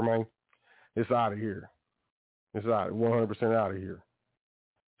 sure, man. It's out of here. It's 100% out of here.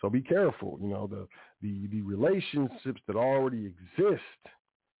 So be careful. The relationships that already exist.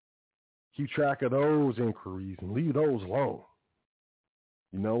 Keep track of those inquiries and leave those alone.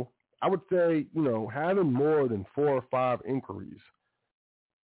 I would say, having more than 4 or 5 inquiries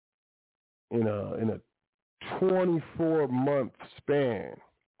in a 24-month span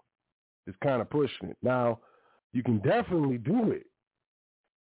is kind of pushing it. Now, you can definitely do it.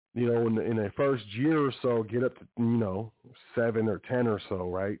 In the first year or so, get up to, 7 or 10 or so,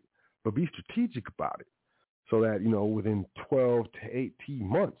 right? But be strategic about it so that, within 12 to 18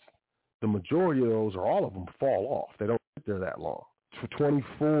 months, the majority of those or all of them fall off. They don't sit there that long.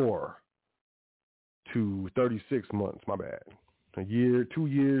 24 to 36 months, my bad. A year, 2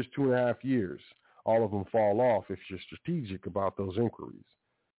 years, 2.5 years, all of them fall off if you're strategic about those inquiries.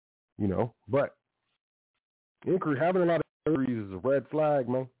 But having a lot of inquiries is a red flag,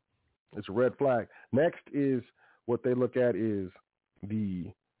 man. It's a red flag. Next is what they look at is the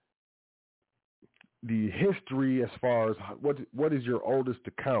history as far as what is your oldest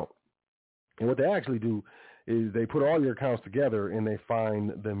account. And what they actually do is they put all your accounts together and they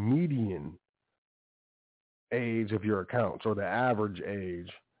find the median age of your accounts or the average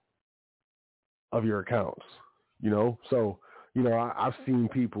age of your accounts. So, I've seen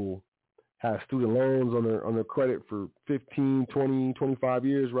people have student loans on their credit for 15, 20, 25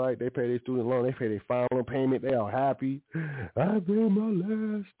 years, right? They pay their student loan. They pay their final payment. They all happy. I paid my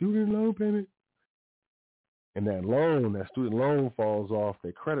last student loan payment. And that student loan falls off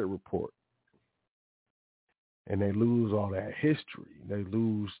their credit report. And they lose all that history. They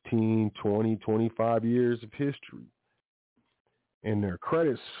lose 10, 20, 25 years of history. And their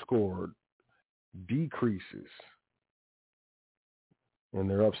credit score decreases. And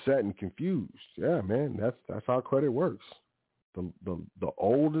they're upset and confused. Yeah, man, that's how credit works. the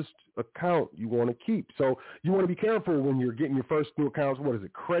oldest account you want to keep. So you want to be careful when you're getting your first new accounts. What is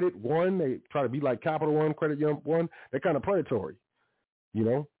it? Credit One? They try to be like Capital One, Credit One. They're kind of predatory, you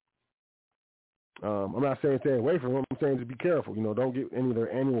know. I'm not saying stay away from them. I'm saying to be careful. You know, don't get any of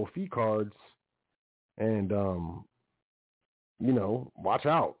their annual fee cards, and you know, watch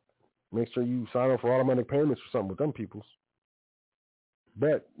out. Make sure you sign up for automatic payments or something with them peoples.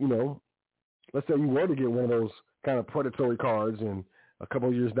 But you know, let's say you were to get one of those kind of predatory cards, and a couple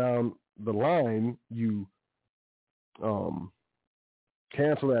of years down the line, you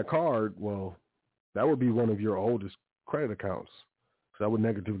cancel that card. Well, that would be one of your oldest credit accounts, so that would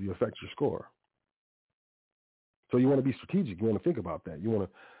negatively affect your score. So you want to be strategic. You want to think about that. You want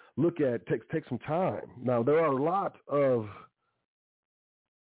to look at, take some time. Now, there are a lot of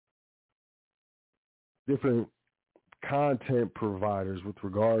different content providers with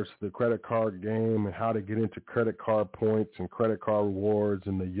regards to the credit card game and how to get into credit card points and credit card rewards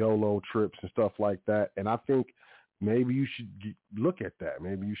and the YOLO trips and stuff like that. And I think maybe you should look at that.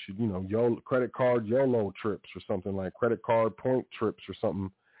 Maybe you should, you know, credit card YOLO trips or something, like credit card point trips or something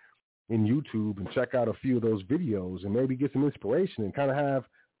in YouTube, and check out a few of those videos and maybe get some inspiration and kind of have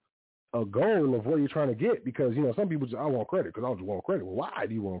a goal of what you're trying to get. Because, you know, some people just, I want credit because I just want credit. Well, why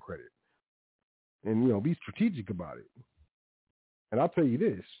do you want credit? And, you know, be strategic about it. And I'll tell you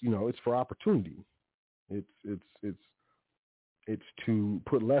this, you know, it's for opportunity. It's to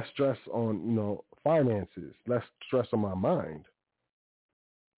put less stress on, you know, finances, less stress on my mind,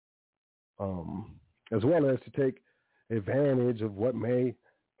 as well as to take advantage of what may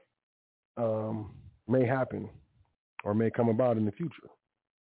happen or may come about in the future.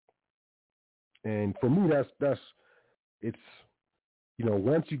 And for me, that's it's, you know,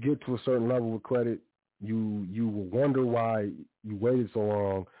 once you get to a certain level of credit, you will wonder why you waited so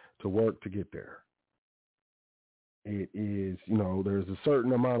long to work to get there. It is, you know, there's a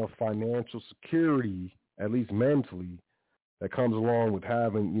certain amount of financial security, at least mentally, that comes along with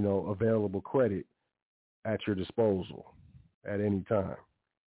having, you know, available credit at your disposal at any time.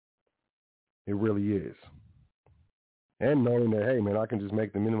 It really is. And knowing that, hey, man, I can just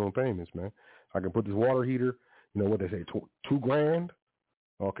make the minimum payments, man. I can put this water heater, you know what they say, $2,000.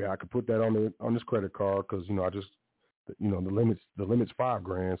 Okay, I could put that on this credit card because, you know, I just, you know, the limit's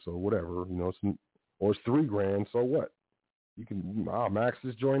 $5,000, so whatever, you know, or it's $3,000, so what? I'll max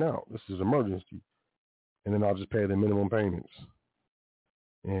this joint out. This is emergency, and then I'll just pay the minimum payments.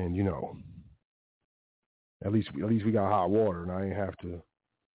 And, you know, at least we got hot water, and I ain't have to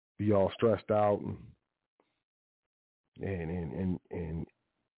be all stressed out and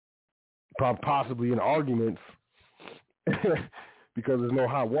possibly an argument because there's no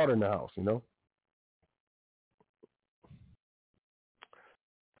hot water in the house, you know.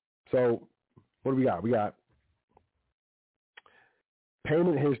 So what do we got? We got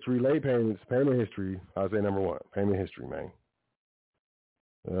payment history, late payments, payment history. I would say number one, payment history, man.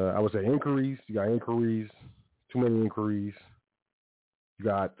 I would say inquiries. You got inquiries, too many inquiries. You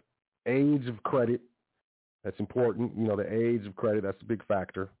got age of credit. That's important. You know, the age of credit, that's a big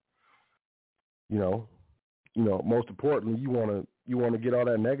factor. You know, most importantly, you want to get all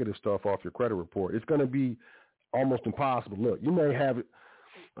that negative stuff off your credit report. It's going to be almost impossible. Look, you may have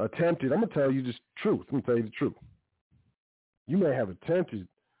attempted, I'm going to tell you the truth. Let me tell you the truth. You may have attempted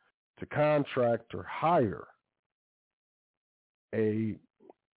to contract or hire a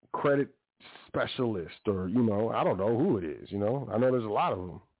credit specialist, or, you know, I don't know who it is, you know. I know there's a lot of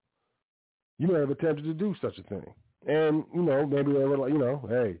them. You may have attempted to do such a thing. And, you know, maybe they were like, you know,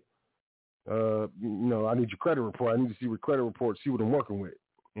 hey, you know, I need your credit report. I need to see your credit report, see what I'm working with.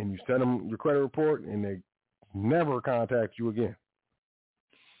 And you send them your credit report, and they never contact you again.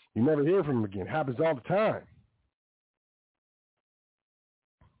 You never hear from them again. It happens all the time.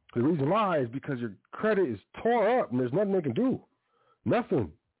 The reason why is because your credit is tore up, and there's nothing they can do.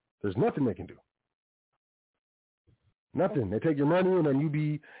 Nothing. There's nothing they can do. Nothing. They take your money, and then you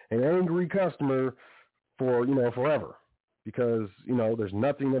be an angry customer for, you know, forever, because, you know, there's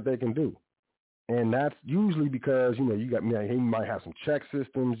nothing that they can do. And that's usually because, you know, you might have some check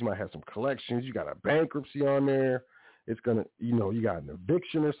systems, you might have some collections, you got a bankruptcy on there. It's going to, you know, you got an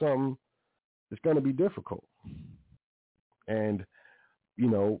eviction or something. It's going to be difficult. And, you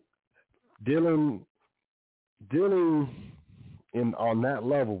know, dealing on that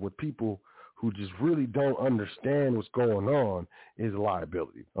level with people who just really don't understand what's going on is a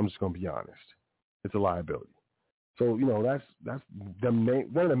liability. I'm just going to be honest. It's a liability. So, you know, that's one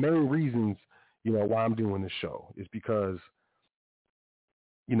of the main reasons, you know, why I'm doing this show is because,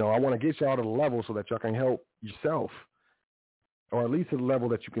 you know, I want to get y'all to the level so that y'all can help yourself, or at least to the level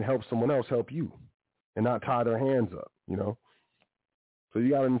that you can help someone else help you and not tie their hands up, you know. So you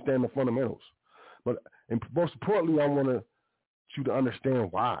got to understand the fundamentals. But and most importantly, I want you to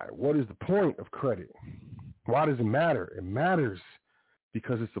understand why. What is the point of credit? Why does it matter? It matters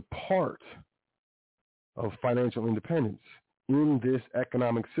because it's a part of financial independence in this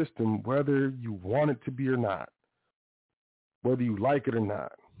economic system, whether you want it to be or not, whether you like it or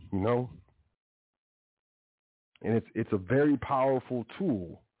not, you know? And it's a very powerful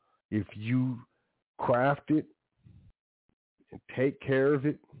tool if you craft it and take care of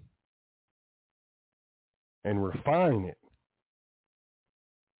it and refine it,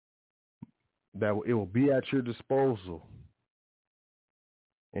 that it will be at your disposal.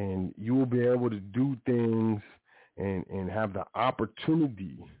 And you will be able to do things and have the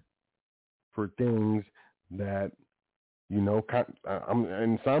opportunity for things that, you know,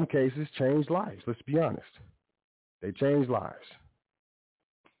 in some cases change lives. Let's be honest. They change lives.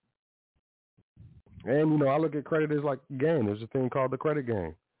 And, you know, I look at credit as like a game. There's a thing called the credit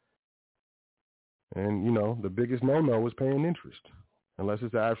game. And, you know, the biggest no-no is paying interest, unless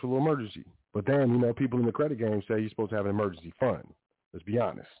it's an actual emergency. But then, you know, people in the credit game say you're supposed to have an emergency fund. Let's be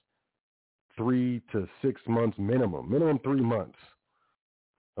honest. 3 to 6 months minimum 3 months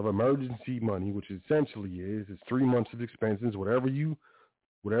of emergency money, which essentially is 3 months of expenses, whatever you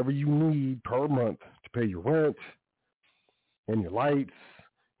need per month to pay your rent and your lights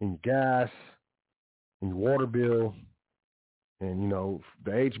and your gas and your water bill and, you know,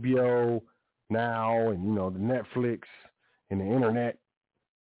 the HBO now and, you know, the Netflix and the internet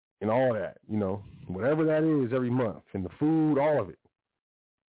and all that, you know, whatever that is every month, and the food, all of it.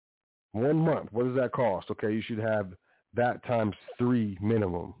 1 month, what does that cost? Okay, you should have that times 3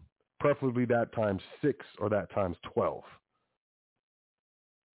 minimum, preferably that times 6 or that times 12.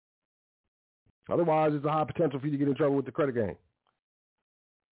 Otherwise, there's a high potential for you to get in trouble with the credit game.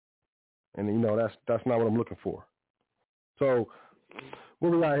 And, you know, that's not what I'm looking for. So,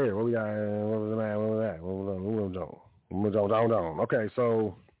 what we got here? What we got? Okay,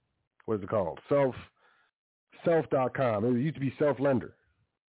 so what is it called? Self.com. It used to be Self-Lender.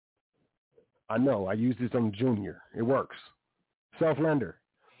 I know. I use this on Junior. It works. Self-Lender.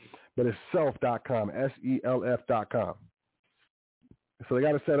 But it's self.com, self.com. So they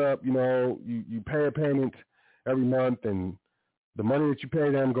got to set up, you know, you pay a payment every month, and the money that you pay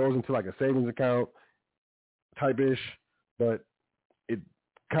them goes into like a savings account type-ish, but it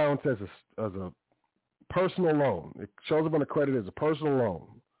counts as a personal loan. It shows up on the credit as a personal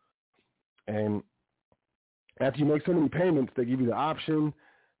loan. And after you make so many payments, they give you the option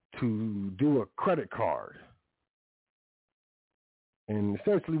to do a credit card. And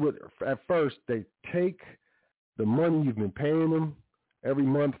essentially at first they take the money you've been paying them every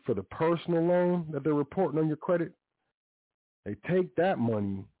month for the personal loan that they're reporting on your credit. They take that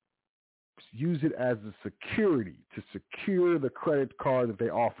money, use it as a security to secure the credit card that they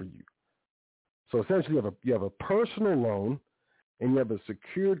offer you. So essentially you have a personal loan and you have a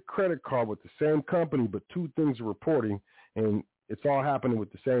secured credit card with the same company, but two things are reporting, and it's all happening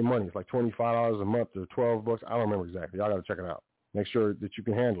with the same money. It's like $25 a month or $12. I don't remember exactly. Y'all got to check it out. Make sure that you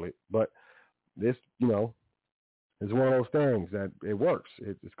can handle it. But this, you know, is one of those things that it works.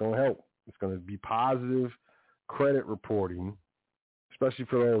 It's going to help. It's going to be positive credit reporting, especially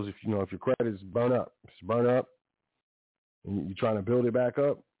for those if your credit is burnt up. If it's burnt up and you're trying to build it back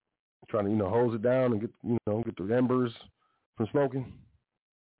up, trying to, hose it down and get the embers from smoking.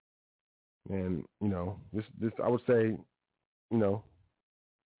 And, this I would say,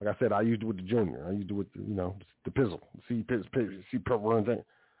 like I said, I used it with the Junior. I used it with the Pizzle, the purple and thing,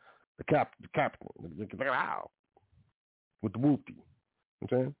 the captain, with the whoopty. You know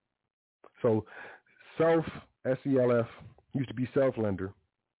what I'm saying? So Self, SELF, used to be Self-Lender.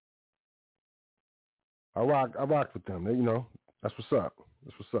 I rocked with them. They, that's what's up.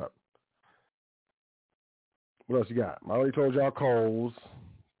 That's what's up. What else you got? I already told y'all Kohl's.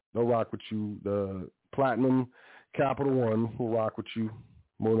 They'll rock with you. The Platinum Capital One will rock with you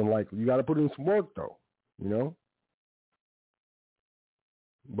more than likely. You got to put in some work, though,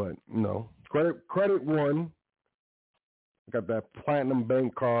 But, Credit One, I got that Platinum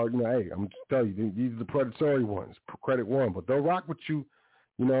Bank card. Hey, I'm just telling you, these are the predatory ones, Credit One. But they'll rock with you,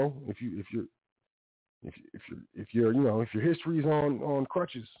 if your history's on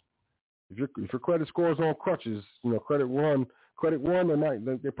crutches. If your credit score's on crutches, Credit One,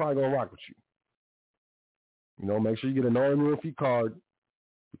 they're probably gonna rock with you. Make sure you get an RMU fee card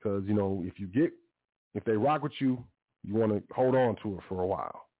because if they rock with you, you want to hold on to it for a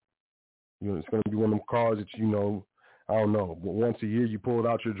while. It's gonna be one of them cards that I don't know, but once a year you pull it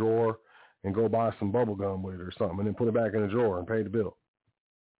out your drawer and go buy some bubble gum with it or something, and then put it back in the drawer and pay the bill.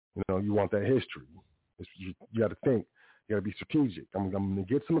 You want that history. You got to think, You got to be strategic. I'm going to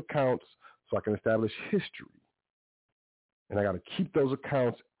get some accounts so I can establish history. And I got to keep those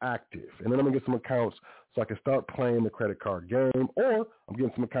accounts active. And then I'm going to get some accounts so I can start playing the credit card game. Or I'm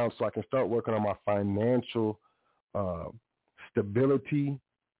getting some accounts so I can start working on my financial stability,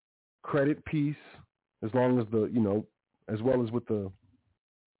 credit piece, as long as as well as with the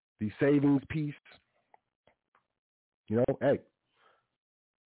savings piece. Hey, you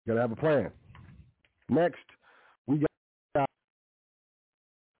got to have a plan. Next, we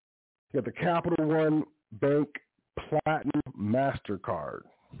got the Capital One Bank Platinum MasterCard.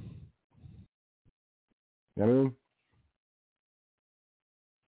 You know what I mean?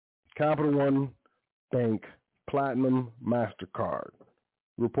 Capital One Bank Platinum MasterCard.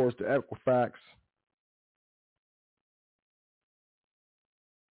 Reports to Equifax.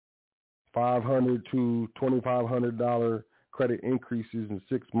 $500 to $2,500 credit increases in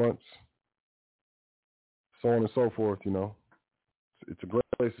 6 months. So on and so forth, It's a great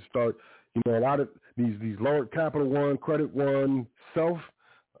place to start. A lot of these lower Capital One, Credit One, Self,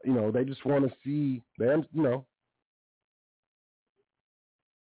 they just want to see them,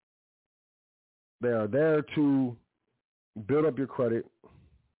 they are there to build up your credit,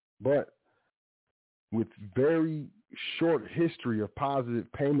 but with very short history of positive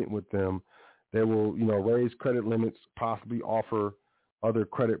payment with them, they will, raise credit limits, possibly offer other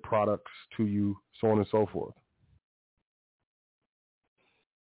credit products to you, so on and so forth.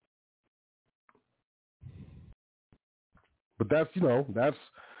 But that's hey.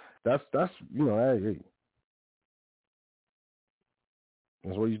 That's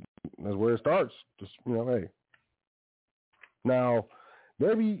where it starts. Just, hey. Now,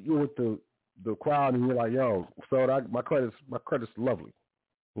 maybe you're with the crowd and you're like, yo, so my credit's lovely.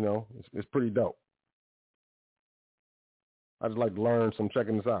 It's pretty dope. I just like to learn, so I'm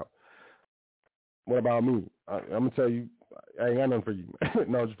checking this out. What about me? I'm going to tell you, I ain't got nothing for you.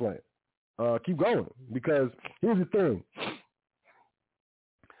 No, just playing. Keep going, because here's the thing.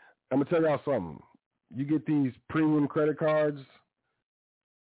 I'm going to tell y'all something. You get these premium credit cards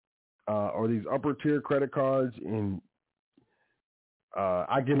or these upper tier credit cards, and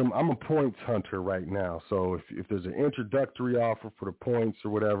I get them. I'm a points hunter right now. So if there's an introductory offer for the points or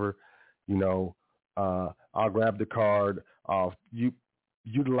whatever, I'll grab the card. I'll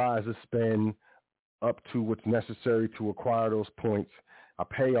utilize the spend up to what's necessary to acquire those points. I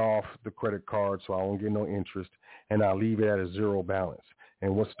pay off the credit card so I won't get no interest, and I leave it at a zero balance.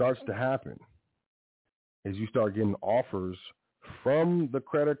 And what starts to happen is you start getting offers from the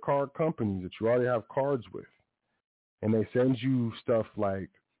credit card companies that you already have cards with. And they send you stuff like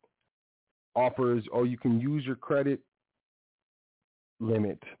offers, or you can use your credit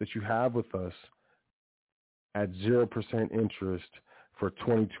limit that you have with us at 0% interest for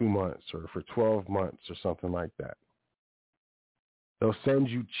 22 months or for 12 months or something like that. They'll send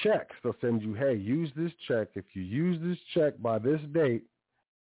you checks. They'll send you, hey, use this check. If you use this check by this date,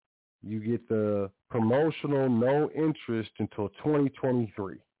 you get the promotional no interest until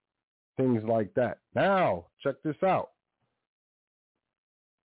 2023. Things like that. Now, check this out.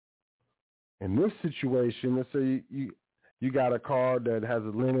 In this situation, let's say you got a car that has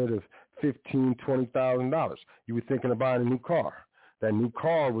a limit of $15,000, $20,000. You were thinking of buying a new car. That new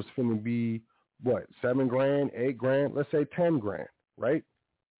car was going to be, what, $7,000, $8,000, let's say $10,000, right?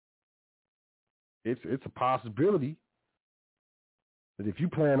 It's a possibility that if you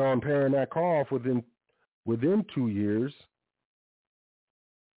plan on paying that car off within 2 years,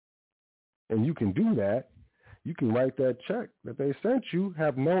 and you can do that, you can write that check that they sent you,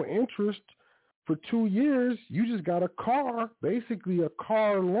 have no interest for 2 years. You just got a car, basically a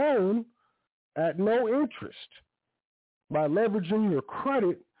car loan at no interest by leveraging your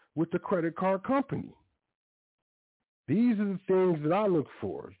credit with the credit card company. These are the things that I look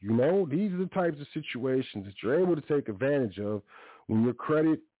for. These are the types of situations that you're able to take advantage of when your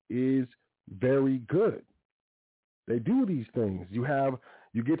credit is very good. They do these things. You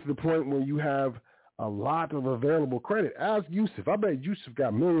get to the point where you have a lot of available credit. Ask Yusuf. I bet Yusuf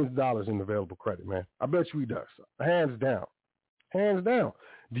got millions of dollars in available credit, man. I bet you he does. Hands down. Hands down.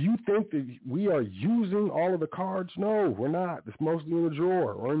 Do you think that we are using all of the cards? No, we're not. It's mostly in the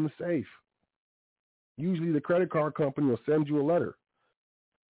drawer or in the safe. Usually the credit card company will send you a letter.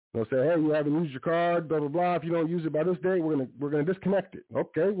 They'll say, hey, you haven't used your card, blah, blah, blah. If you don't use it by this date, we're gonna disconnect it.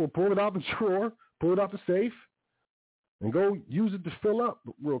 Okay, we'll pull it out the drawer, pull it out the safe, and go use it to fill up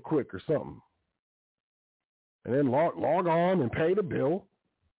real quick or something. And then log on and pay the bill.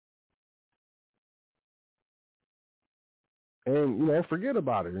 And, forget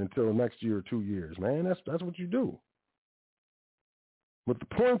about it until next year or 2 years, man. That's what you do. With the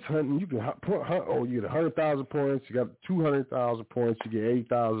points hunting, you can hunt. You get 100,000 points. You got 200,000 points. You get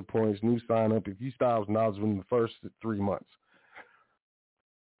 80,000 points. New sign up. If you $1,000 within the first 3 months,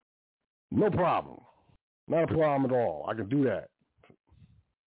 no problem. Not a problem at all. I can do that.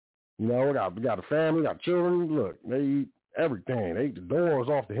 You know, we got a family, got children. Look, they eat everything. They eat the doors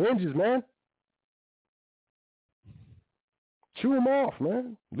off the hinges, man. Chew them off,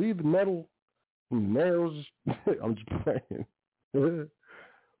 man. Leave the metal and nails. I'm just playing.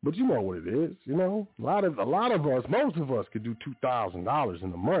 But you know what it is, you know. A lot of us, most of us could do $2,000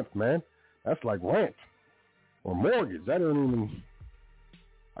 in a month, man. That's like rent or mortgage. That ain't even.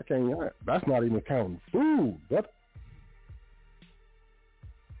 That's not even counting food.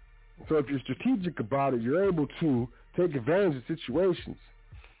 So if you're strategic about it, you're able to take advantage of situations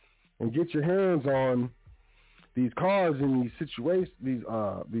and get your hands on these cars in these situations,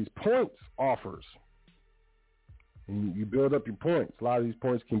 these points offers. And you build up your points. A lot of these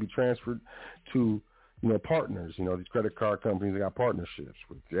points can be transferred to, partners. These credit card companies, they got partnerships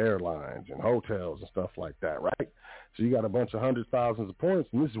with airlines and hotels and stuff like that, right? So you got a bunch of hundreds, thousands of points,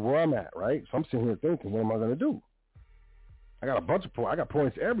 and this is where I'm at, right? So I'm sitting here thinking, what am I going to do? I got a bunch of points. I got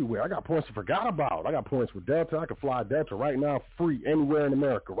points everywhere. I got points I forgot about. I got points with Delta. I can fly Delta right now free anywhere in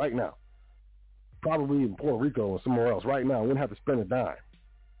America right now. Probably in Puerto Rico or somewhere else right now. I wouldn't have to spend a dime.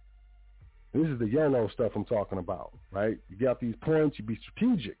 This is the YOLO stuff I'm talking about, right? You got these points, you be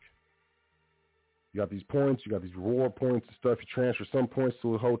strategic. You got these points, you got these reward points and stuff. You transfer some points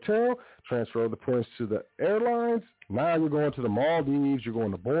to a hotel, transfer other points to the airlines. Now you're going to the Maldives, you're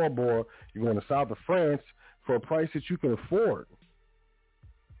going to Bora Bora, you're going to south of France for a price that you can afford.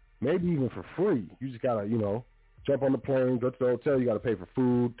 Maybe even for free. You just got to, jump on the plane, go to the hotel. You got to pay for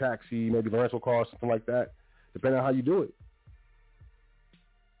food, taxi, maybe the rental car, something like that, depending on how you do it.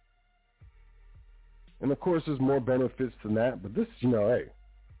 And, of course, there's more benefits than that. But this, hey,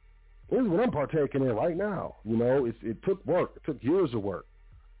 this is what I'm partaking in right now. It took work. It took years of work.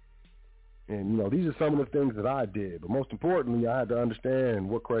 And, these are some of the things that I did. But most importantly, I had to understand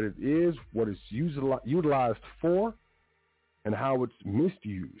what credit is, what it's utilized for, and how it's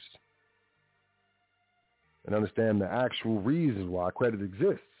misused. And understand the actual reasons why credit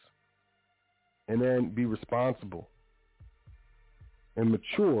exists. And then be responsible and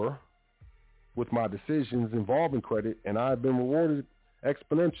mature with my decisions involving credit, and I've been rewarded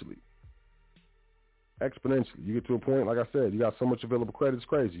exponentially. You get to a point, like I said, you got so much available credit, it's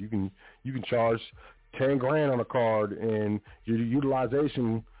crazy. You can charge $10,000 on a card, and your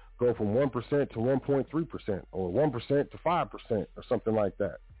utilization go from 1% to 1.3%, or 1% to 5%, or something like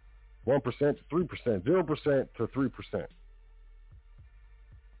that. 1% to 3%, 0% to 3%.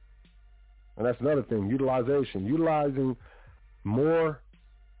 And that's another thing, utilization. Utilizing more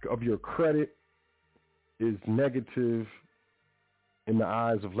of your credit is negative in the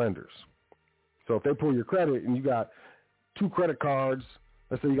eyes of lenders. So if they pull your credit and you got 2 credit cards,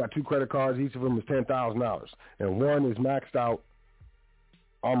 let's say you got 2 credit cards, each of them is $10,000, and one is maxed out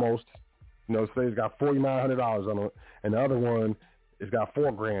almost, say it's got $4,900 on it, and the other one has got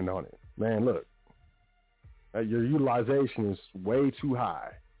 $4,000 on it. Man, look, your utilization is way too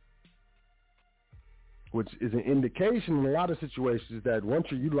high, which is an indication in a lot of situations that once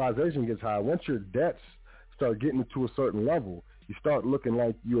your utilization gets high, once your debts start getting to a certain level, you start looking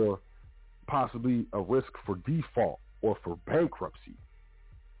like you're possibly a risk for default or for bankruptcy.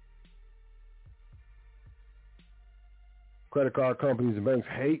 Credit card companies and banks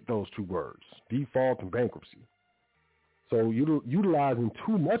hate those 2 words, default and bankruptcy. So utilizing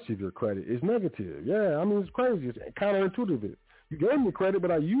too much of your credit is negative. Yeah, it's crazy. It's counterintuitive. You gave me credit,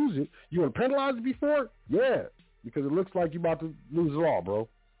 but I use it. You want to penalize me for it? Yeah, because it looks like you're about to lose it all, bro.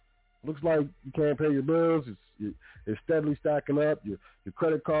 Looks like you can't pay your bills. It's steadily stacking up. Your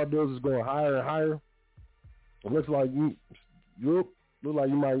credit card bills is going higher and higher. It looks like you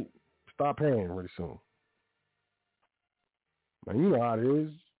might stop paying really soon. Man, you know how it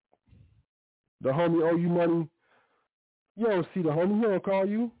is. The homie owe you money. You don't see the homie. He don't call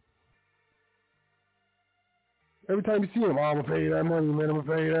you. Every time you see him, I'm going to pay you that money, man. I'm going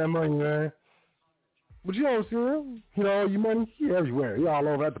to pay you that money, man. But you don't see him. He don't owe you money. He everywhere. He all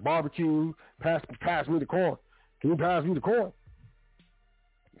over at the barbecue. Pass me the coin. Can you pass me the coin?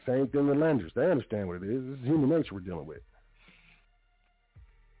 Same thing with lenders. They understand what it is. This is human nature we're dealing with.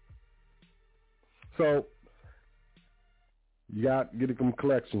 So you got to get them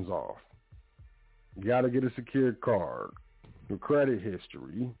collections off. You got to get a secured card, your credit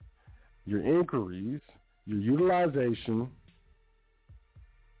history, your inquiries, your utilization,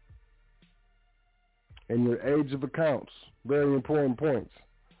 and your age of accounts. Very important points.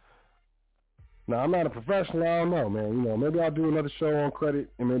 Now, I'm not a professional. I don't know, man. You know, maybe I'll do another show on credit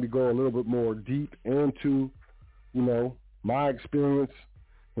and maybe go a little bit more deep into, you know, my experience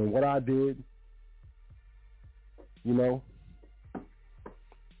and what I did. You know,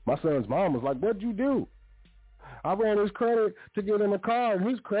 my son's mom was like, "What'd you do?" I ran his credit to get him a car, and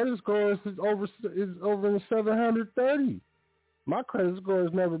his credit score is over in 730. My credit score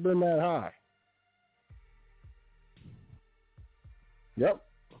has never been that high. Yep.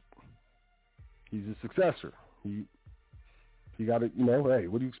 He's a successor. He got it, you know, hey,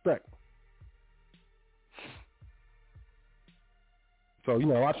 what do you expect? So, you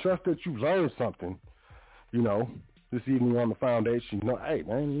know, I trust that you learned something, you know, this evening on the foundation. You know, hey,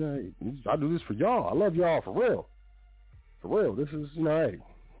 man, you know, I do this for y'all. I love y'all for real. For real. This is, you know, hey,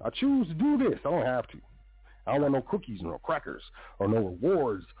 I choose to do this. I don't have to. I don't want no cookies, no crackers, or no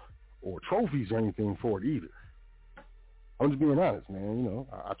rewards or trophies or anything for it either. I'm just being honest, man. You know,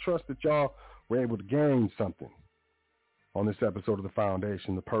 I trust that y'all were able to gain something on this episode of The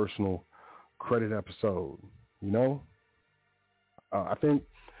Foundation, the personal credit episode. You know, I think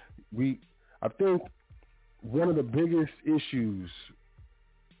one of the biggest issues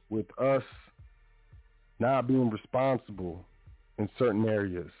with us not being responsible in certain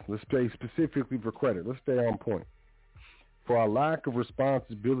areas, let's say specifically for credit, let's stay on point, for our lack of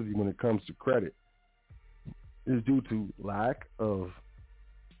responsibility when it comes to credit is due to lack of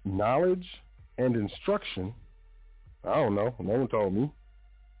knowledge and instruction. I don't know, no one told me.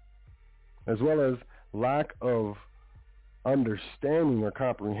 As well as lack of understanding or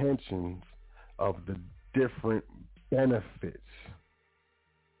comprehension of the different benefits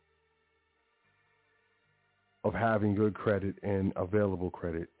of having good credit and available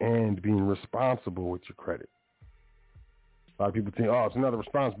credit and being responsible with your credit. A lot of people think, oh, it's another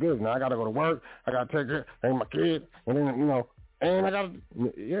responsibility. Now I got to go to work. I got to take care of my kid. And then, you know, and I got to,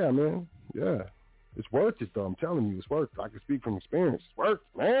 yeah, man. Yeah. It's worth it, though. I'm telling you, it's worth it. I can speak from experience. It's worth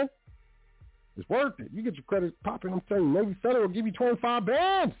it, man. It's worth it. You get your credit popping, I'm telling you, maybe Federal will give you 25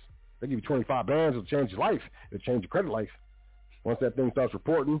 bands. They give you 25 bands. It'll change your life. It'll change your credit life. Once that thing starts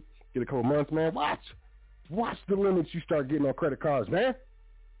reporting, get a couple months, man, watch the limits you start getting on credit cards, man.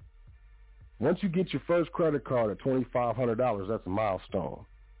 Once you get your first credit card at $2,500, that's a milestone.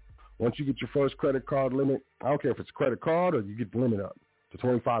 Once you get your first credit card limit, I don't care if it's a credit card or you get the limit up to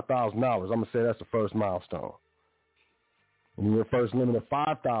 $25,000, I'm going to say that's the first milestone. And your first limit of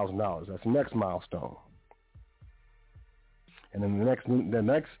 $5,000, that's the next milestone. And then the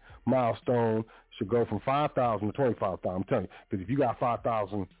next milestone should go from $5,000 to $25,000. I'm telling you, because if you got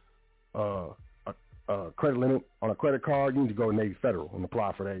 $5,000 credit limit on a credit card, you need to go to Navy Federal and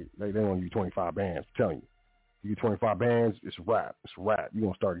apply for they want you 25 bands. I'm telling you, you get 25 bands, it's a wrap. It's a wrap. You're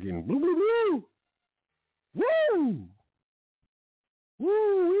gonna start getting woo woo woo woo woo.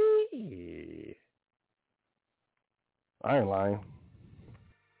 I ain't lying.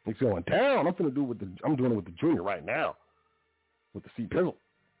 It's going down. I'm doing it with the junior right now, with the C Pizzle.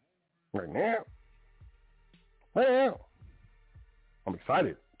 Right now. I'm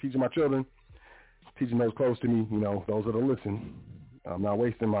excited. Teaching my children. Teaching those close to me, you know, those that are listening. I'm not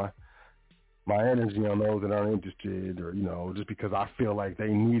wasting my energy on those that aren't interested, or, you know, just because I feel like they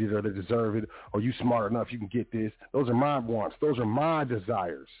need it or they deserve it, or you smart enough, you can get this. Those are my wants. Those are my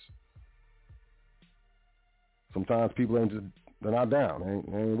desires. Sometimes people they're not down.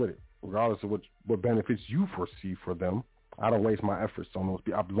 They ain't with it. Regardless of what benefits you foresee for them, I don't waste my efforts on those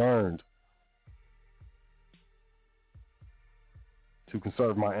people. I've learned to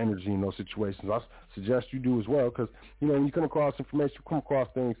conserve my energy in those situations. I suggest you do as well, because, you know, when you come across information, you come across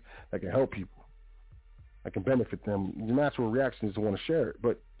things that can help people, that can benefit them. The natural reaction is to want to share it,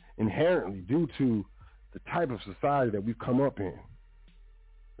 but inherently, due to the type of society that we've come up in,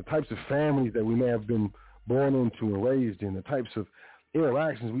 the types of families that we may have been born into and raised in, the types of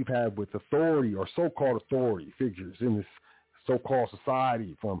interactions we've had with authority or so-called authority figures in this so-called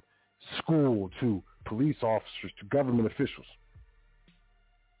society, from school to police officers to government officials,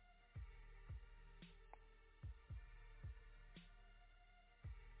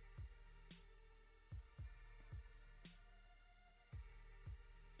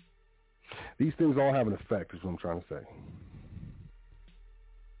 these things all have an effect, is what I'm trying to say.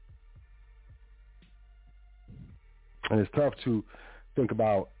 And it's tough to think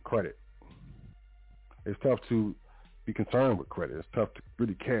about credit. It's tough to be concerned with credit. It's tough to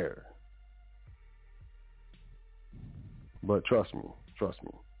really care. But trust me.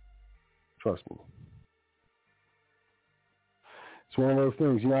 It's one of those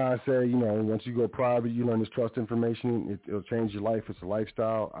things, you know, I say, you know, once you go private, you learn this trust information, it'll change your life. It's a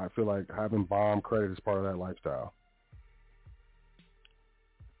lifestyle. I feel like having bomb credit is part of that lifestyle.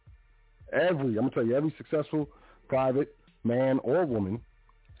 I'm going to tell you, every successful private man or woman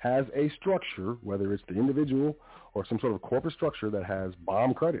has a structure, whether it's the individual or some sort of corporate structure that has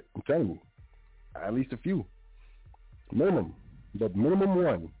bomb credit. I'm telling you, at least a few. Minimum. The minimum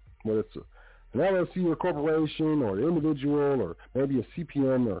one, whether it's an LLC or corporation or an individual or maybe a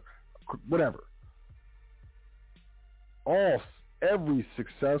CPM or whatever. Every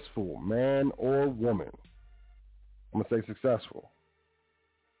successful man or woman, I'm going to say successful,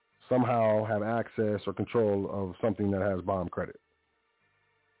 somehow have access or control of something that has bomb credit.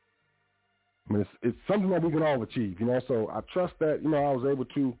 I mean, it's something that we can all achieve, so I trust that, I was able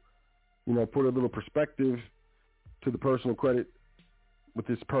to, put a little perspective to the personal credit with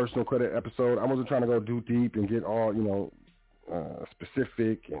this personal credit episode. I wasn't trying to go too deep and get all,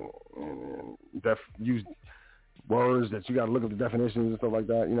 specific and use words that you got to look at the definitions and stuff like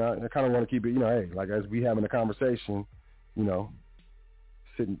that. I kind of want to keep it, hey, like as we having a conversation,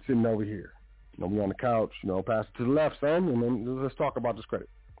 sitting over here. We on the couch, pass it to the left, son, and then let's talk about this credit.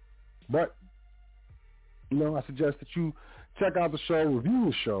 But, I suggest that you check out the show, review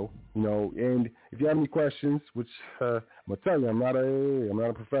the show, and if you have any questions, which I'm going to tell you, I'm not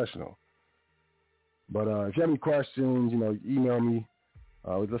a professional. But if you have any questions, email me.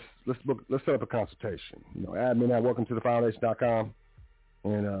 Let's set up a consultation. Admin at welcometothefoundation.com,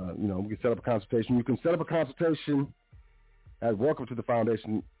 and we can set up a consultation. You can set up a consultation at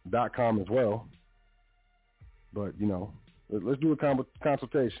welcometothefoundation.com as well. But let's do a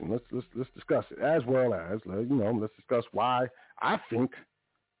consultation. Let's discuss it, as well as let's discuss why I think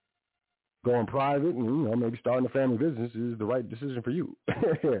going private and maybe starting a family business is the right decision for you.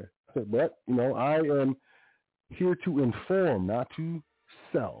 But I am here to inform, not to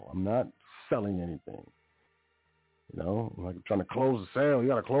sell. I'm not selling anything. Like I'm trying to close the sale. You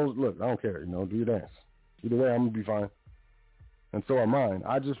got to close it. Look, I don't care. Do your dance. Either way, I'm going to be fine. And so am mine.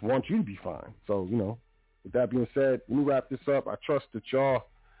 I just want you to be fine. So, with that being said, let me wrap this up. I trust that y'all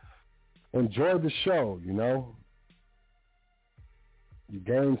enjoyed the show, You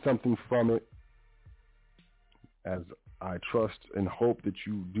gained something from it, as I trust and hope that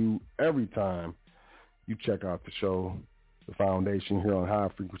you do every time you check out the show, The Foundation, here on High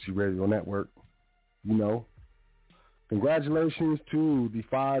Frequency Radio Network. Congratulations to the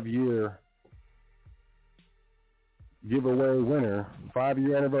 5-year giveaway winner.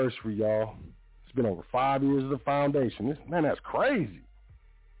 5-year anniversary, y'all. It's been over 5 years of the foundation. That's crazy.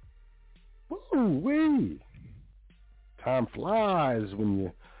 Woo-wee. Time flies when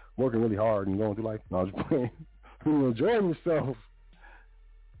you're working really hard and going through life. No, just playing. When you're enjoying yourself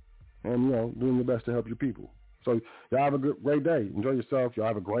and, doing your best to help your people. So y'all have a great day. Enjoy yourself. Y'all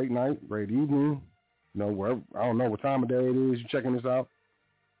have a great night, great evening. Wherever, I don't know what time of day it is you're checking this out.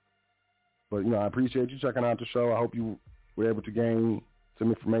 But, I appreciate you checking out the show. I hope you were able to gain some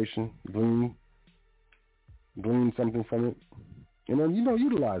information, glean something from it. And then,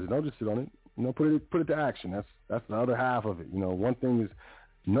 utilize it. Don't just sit on it. Put it to action. That's the other half of it. One thing is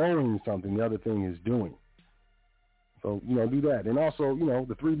knowing something. The other thing is doing. So, do that. And also,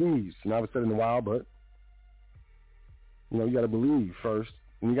 the 3 B's. I haven't said it in a while, but, you got to believe first.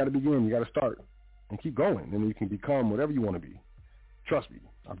 And you got to begin. You got to start. And keep going. And you can become whatever you want to be. Trust me.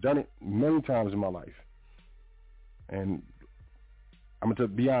 I've done it many times in my life. And I'm going to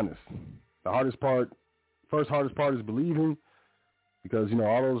be honest. The hardest part is believing. Because,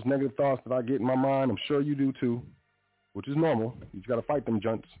 all those negative thoughts that I get in my mind, I'm sure you do too. Which is normal. You just got to fight them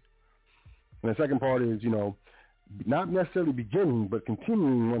junks. And the second part is, not necessarily beginning, but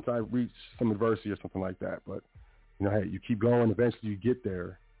continuing once I reach some adversity or something like that. But, hey, you keep going. Eventually you get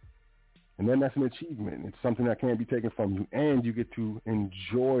there. And then that's an achievement. It's something that can't be taken from you. And you get to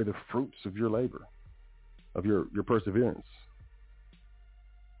enjoy the fruits of your labor, of your perseverance,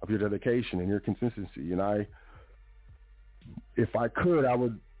 of your dedication and your consistency. And if I could, I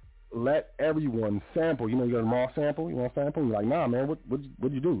would let everyone sample. You got a mall sample. You want a sample? You're like, nah, man,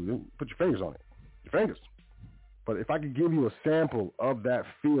 what'd you do? Put your fingers on it. Your fingers. But if I could give you a sample of that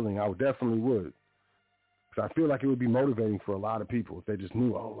feeling, I definitely would. Because I feel like it would be motivating for a lot of people if they just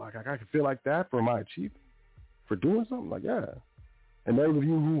knew, I could feel like that for my achievement, for doing something. Like, yeah. And those of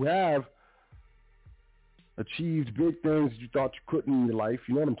you who have achieved big things that you thought you couldn't in your life,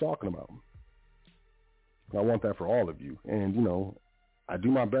 you know what I'm talking about. And I want that for all of you. And, I do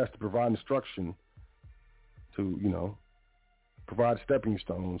my best to provide instruction to, provide stepping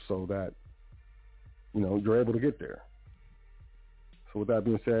stones so that, you're able to get there. So with that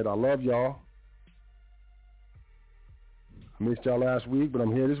being said, I love y'all. I missed y'all last week, but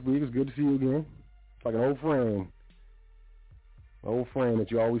I'm here this week. It's good to see you again. It's like an old friend. An old friend that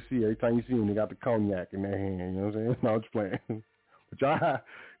you always see. Every time you see them, they got the cognac in their hand. You know what I'm saying? No, I'm just playing. But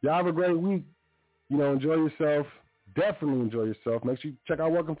Y'all have a great week. You know, enjoy yourself. Definitely enjoy yourself. Make sure you check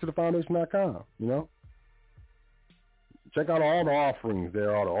out WelcomeToTheFoundation.com, you know. Check out all the offerings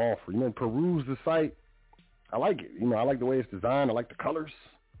there, all the offer. You know, peruse the site. I like it. You know, I like the way it's designed. I like the colors,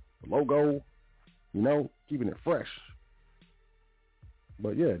 the logo, you know, keeping it fresh.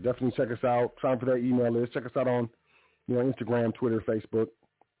 But, yeah, definitely check us out. Sign up for that email list. Check us out on, you know, Instagram, Twitter, Facebook.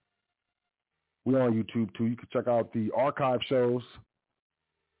 We're on YouTube, too. You can check out the archive shows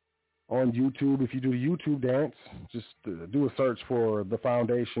on YouTube. If you do the YouTube dance, just do a search for The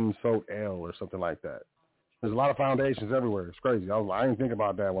Foundation So L or something like that. There's a lot of foundations everywhere. It's crazy. I didn't think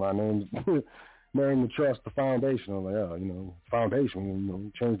about that when I named the trust The Foundation. I was like, yeah, you know, foundation, you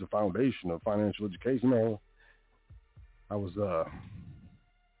know, change the foundation of financial education. You know, I was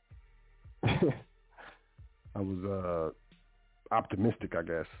optimistic, I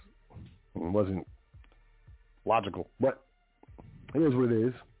guess. It wasn't logical, but it is what it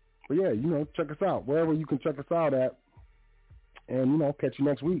is. But yeah, you know, check us out wherever you can check us out at, and you know, catch you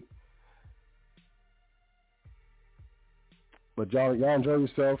next week. But y'all enjoy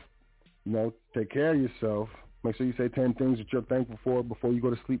yourself. You know, take care of yourself. Make sure you say 10 things that you're thankful for before you go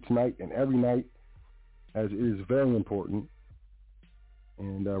to sleep tonight and every night, as it is very important.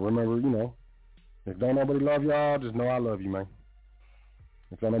 And remember, you know, if don't nobody love y'all, just know I love you, man.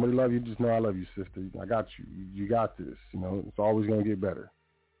 If don't nobody love you, just know I love you, sister. I got you. You got this. You know, it's always going to get better.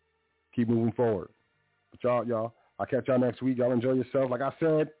 Keep moving forward. But y'all, I'll catch y'all next week. Y'all enjoy yourself. Like I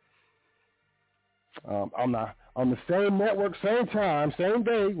said, on the same network, same time, same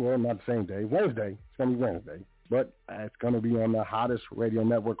day. Well, not the same day. Wednesday. It's going to be Wednesday. But it's going to be on the hottest radio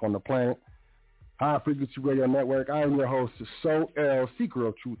network on the planet, High Frequency Radio Network. I am your host, So L, Seeker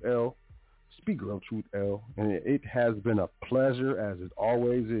of Truth L, Speaker of Truth L, and it has been a pleasure, as it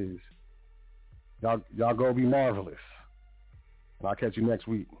always is. Y'all go be marvelous. And I'll catch you next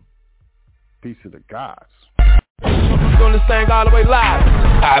week. Peace to the gods. Doing this thing all the way live.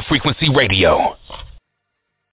 High Frequency Radio.